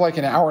 I have like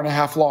an hour and a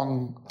half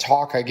long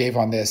talk I gave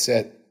on this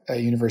at a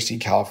university in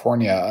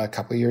California a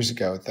couple of years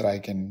ago that I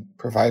can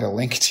provide a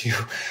link to.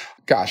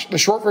 Gosh, the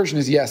short version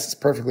is yes, it's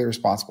perfectly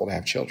responsible to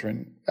have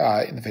children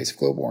in the face of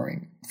global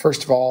warming.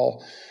 First of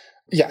all,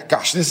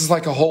 this is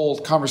like a whole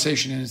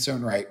conversation in its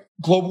own right.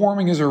 Global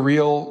warming is a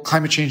real,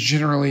 climate change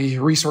generally,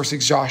 resource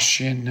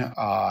exhaustion,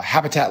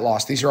 habitat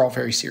loss. These are all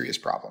very serious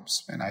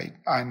problems, and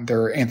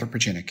they're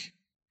anthropogenic.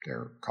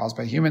 They're caused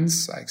by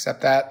humans. I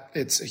accept that.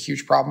 It's a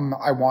huge problem.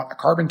 I want a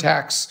carbon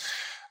tax.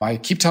 I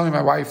keep telling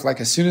my wife, like,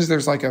 as soon as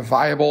there's like a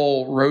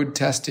viable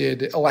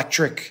road-tested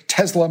electric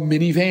Tesla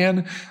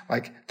minivan,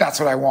 like, that's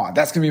what I want.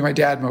 That's going to be my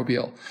dad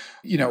mobile.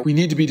 We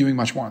need to be doing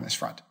much more on this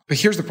front. But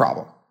here's the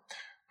problem.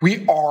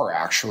 We are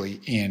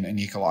actually in an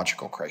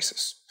ecological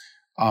crisis.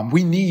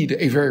 We need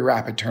a very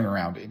rapid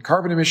turnaround in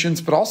carbon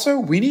emissions, but also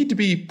we need to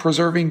be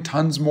preserving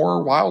tons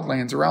more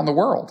wildlands around the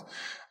world.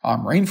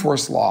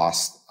 Rainforest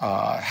loss,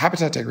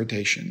 habitat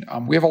degradation.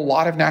 We have a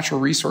lot of natural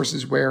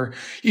resources where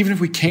even if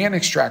we can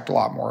extract a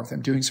lot more of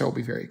them, doing so will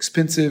be very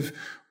expensive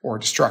or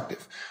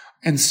destructive.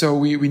 And so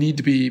we need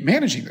to be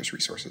managing those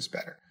resources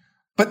better.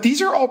 But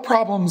these are all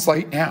problems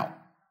right now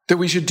that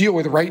we should deal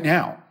with right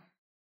now.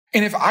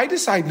 And if I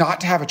decide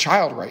not to have a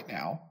child right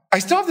now, I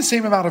still have the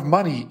same amount of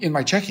money in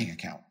my checking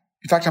account.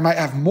 In fact, I might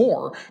have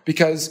more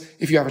because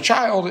if you have a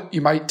child,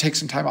 you might take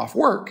some time off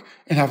work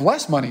and have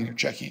less money in your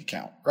checking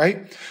account,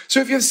 right? So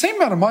if you have the same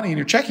amount of money in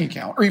your checking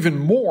account, or even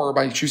more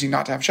by choosing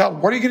not to have a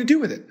child, what are you going to do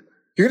with it?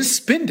 You're going to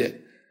spend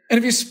it. And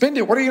if you spend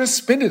it, what are you going to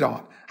spend it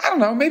on? I don't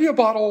know, maybe a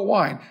bottle of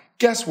wine.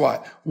 Guess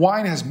what?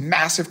 Wine has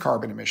massive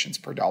carbon emissions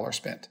per dollar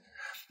spent.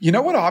 You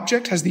know what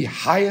object has the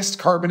highest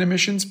carbon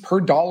emissions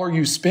per dollar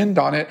you spend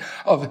on it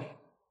of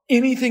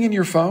anything in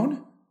your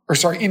phone?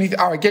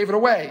 I gave it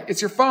away. It's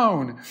your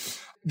phone.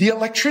 The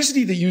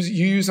electricity that you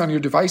use on your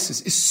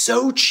devices is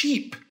so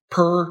cheap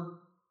per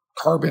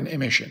carbon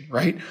emission,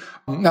 right?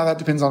 Now that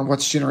depends on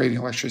what's generating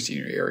electricity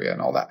in your area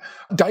and all that.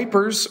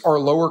 Diapers are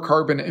lower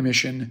carbon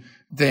emission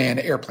than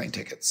airplane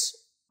tickets.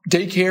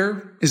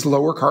 Daycare is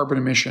lower carbon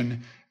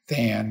emission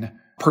than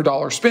per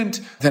dollar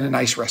spent than a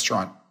nice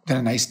restaurant, than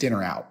a nice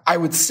dinner out. I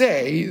would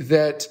say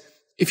that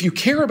if you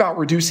care about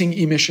reducing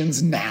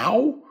emissions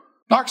now,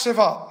 knock yourself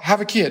out, have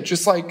a kid,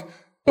 just like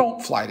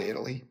don't fly to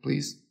Italy,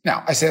 please.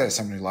 Now, I say that as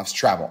someone who loves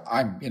travel.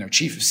 I'm,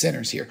 chief of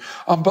sinners here.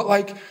 But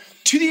like,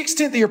 to the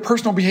extent that your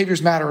personal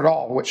behaviors matter at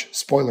all, which,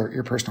 spoiler,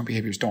 your personal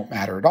behaviors don't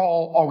matter at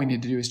all we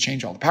need to do is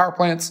change all the power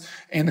plants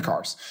and the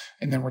cars,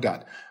 and then we're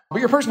done.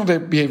 But your personal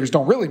behaviors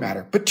don't really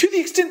matter. But to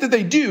the extent that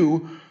they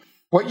do,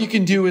 what you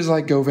can do is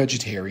like go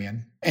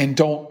vegetarian and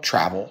don't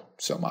travel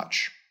so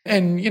much.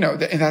 And,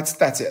 and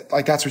that's it.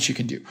 Like, that's what you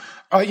can do.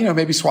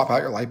 Maybe swap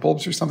out your light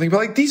bulbs or something. But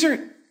like,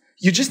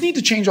 you just need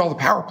to change all the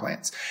power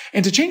plants.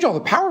 And to change all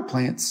the power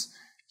plants,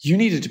 you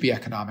needed to be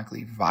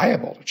economically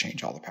viable to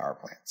change all the power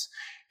plants.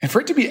 And for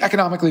it to be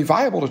economically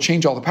viable to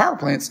change all the power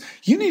plants,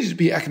 you needed to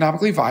be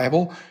economically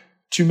viable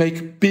to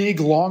make big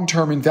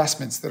long-term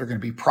investments that are going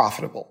to be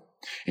profitable.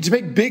 And to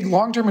make big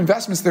long-term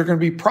investments that are going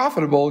to be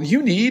profitable,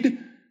 you need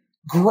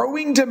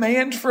growing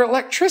demand for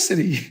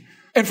electricity.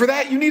 And for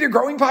that, you need a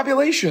growing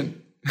population.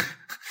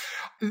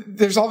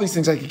 There's all these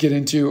things I could get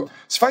into.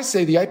 Suffice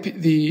to say, I can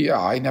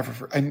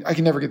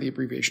never get the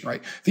abbreviation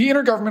right. The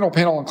Intergovernmental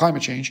Panel on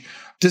Climate Change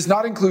does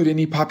not include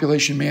any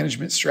population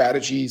management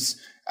strategies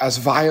as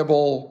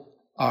viable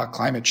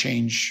climate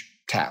change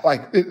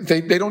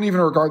they don't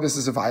even regard this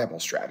as a viable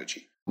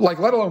strategy. Like,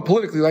 let alone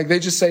politically, like they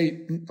just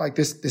say, like,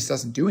 this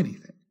doesn't do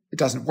anything. It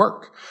doesn't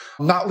work.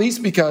 Not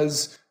least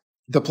because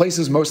the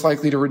places most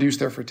likely to reduce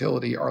their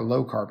fertility are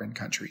low carbon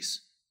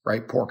countries,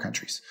 right? Poor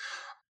countries.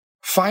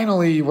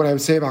 Finally, what I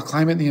would say about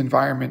climate and the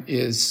environment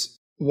is,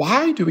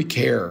 why do we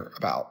care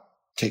about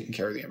taking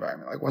care of the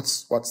environment? Like,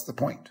 what's the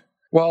point?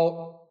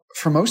 Well,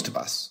 for most of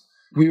us,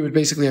 we would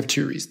basically have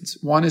two reasons.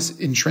 One is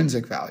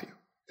intrinsic value,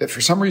 that for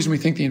some reason we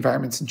think the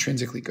environment's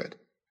intrinsically good.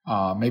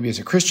 Maybe as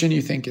a Christian,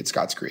 you think it's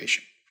God's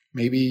creation.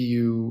 Maybe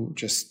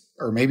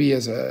maybe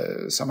as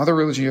some other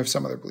religion, you have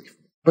some other belief.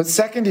 But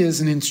second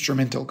is an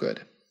instrumental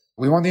good.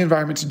 We want the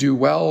environment to do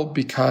well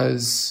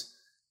because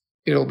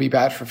it'll be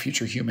bad for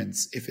future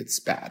humans if it's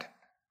bad.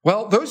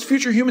 Well, those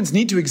future humans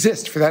need to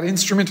exist for that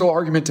instrumental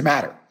argument to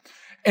matter.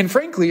 And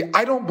frankly,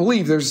 I don't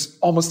believe there's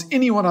almost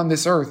anyone on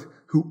this earth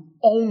who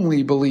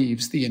only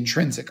believes the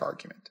intrinsic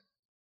argument.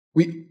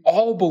 We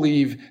all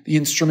believe the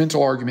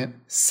instrumental argument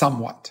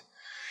somewhat.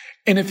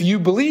 And if you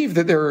believe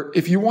that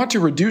if you want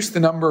to reduce the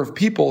number of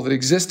people that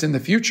exist in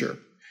the future,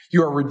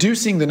 you are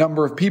reducing the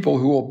number of people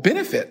who will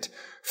benefit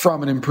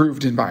from an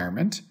improved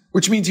environment,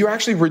 which means you're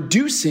actually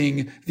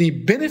reducing the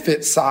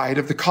benefit side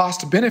of the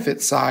cost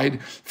benefit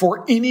side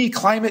for any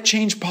climate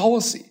change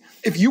policy.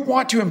 If you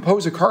want to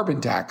impose a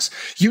carbon tax,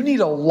 you need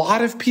a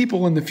lot of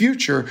people in the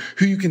future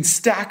who you can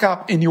stack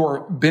up in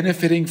your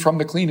benefiting from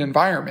the clean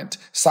environment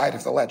side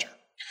of the ledger.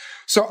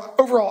 So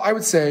overall, I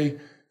would say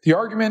the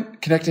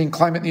argument connecting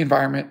climate and the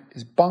environment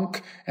is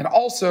bunk. And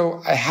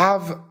also, I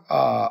have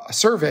a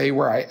survey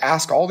where I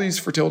ask all these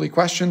fertility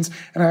questions.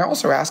 And I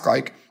also ask,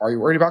 like, are you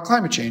worried about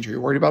climate change? Are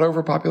you worried about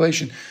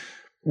overpopulation?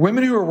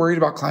 Women who are worried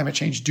about climate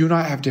change do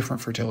not have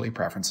different fertility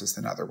preferences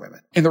than other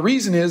women. And the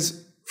reason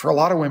is, for a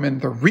lot of women,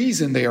 the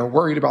reason they are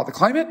worried about the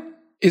climate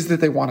is that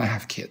they want to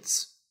have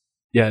kids.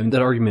 Yeah, and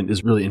that argument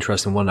is really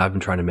interesting. One I've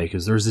been trying to make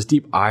is there's this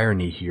deep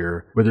irony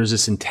here where there's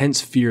this intense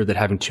fear that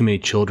having too many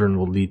children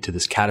will lead to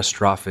this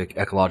catastrophic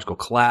ecological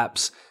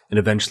collapse and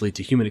eventually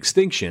to human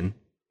extinction.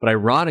 But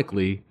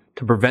ironically,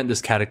 to prevent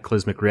this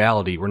cataclysmic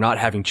reality, we're not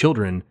having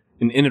children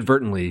and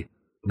inadvertently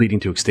leading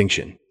to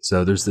extinction.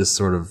 So there's this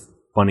sort of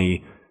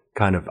funny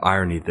kind of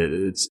irony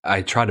that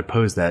I try to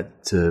pose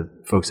that to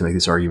folks who make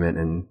this argument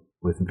and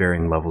with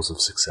varying levels of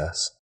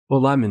success.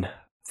 Well, Lyman,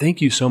 thank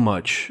you so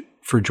much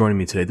for joining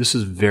me today. This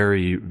is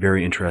very,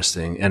 very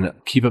interesting, and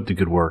keep up the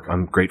good work.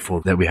 I'm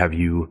grateful that we have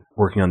you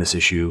working on this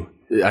issue.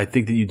 I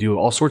think that you do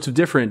all sorts of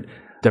different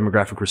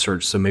demographic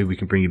research, so maybe we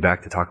can bring you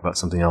back to talk about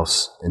something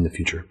else in the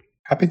future.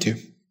 Happy to.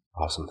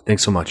 Awesome.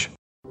 Thanks so much.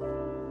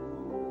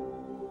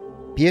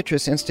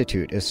 Beatrice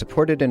Institute is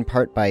supported in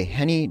part by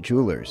Henny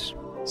Jewelers.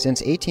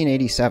 Since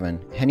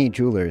 1887, Henny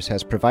Jewelers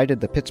has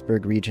provided the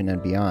Pittsburgh region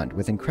and beyond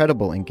with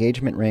incredible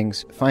engagement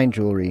rings, fine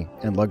jewelry,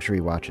 and luxury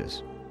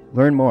watches.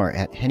 Learn more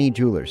at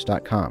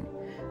hennyjewelers.com.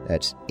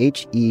 That's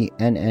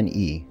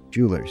HENNE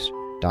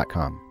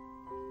jewelers.com.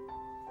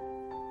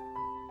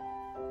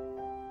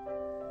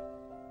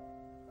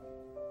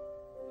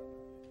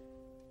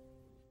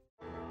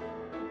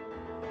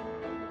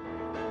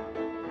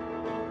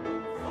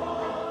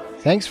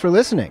 Thanks for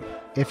listening.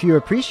 If you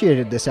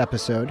appreciated this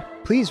episode,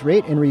 please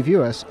rate and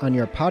review us on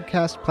your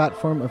podcast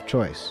platform of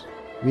choice.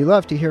 We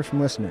love to hear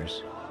from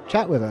listeners.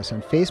 Chat with us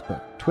on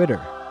Facebook,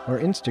 Twitter, or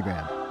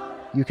Instagram.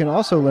 You can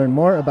also learn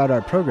more about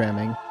our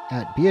programming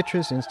at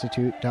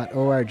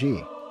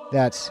beatriceinstitute.org.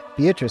 That's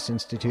Beatrice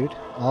Institute,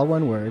 all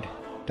one word,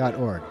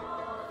 .org.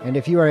 And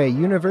if you are a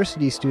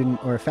university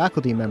student or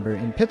faculty member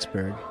in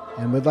Pittsburgh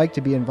and would like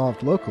to be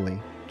involved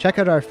locally, check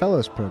out our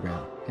Fellows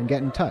program and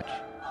get in touch.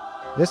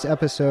 This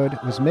episode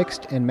was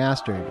mixed and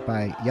mastered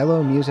by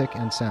Yellow Music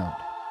and Sound.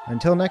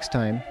 Until next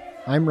time,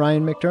 I'm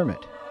Ryan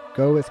McDermott.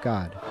 Go with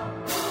God.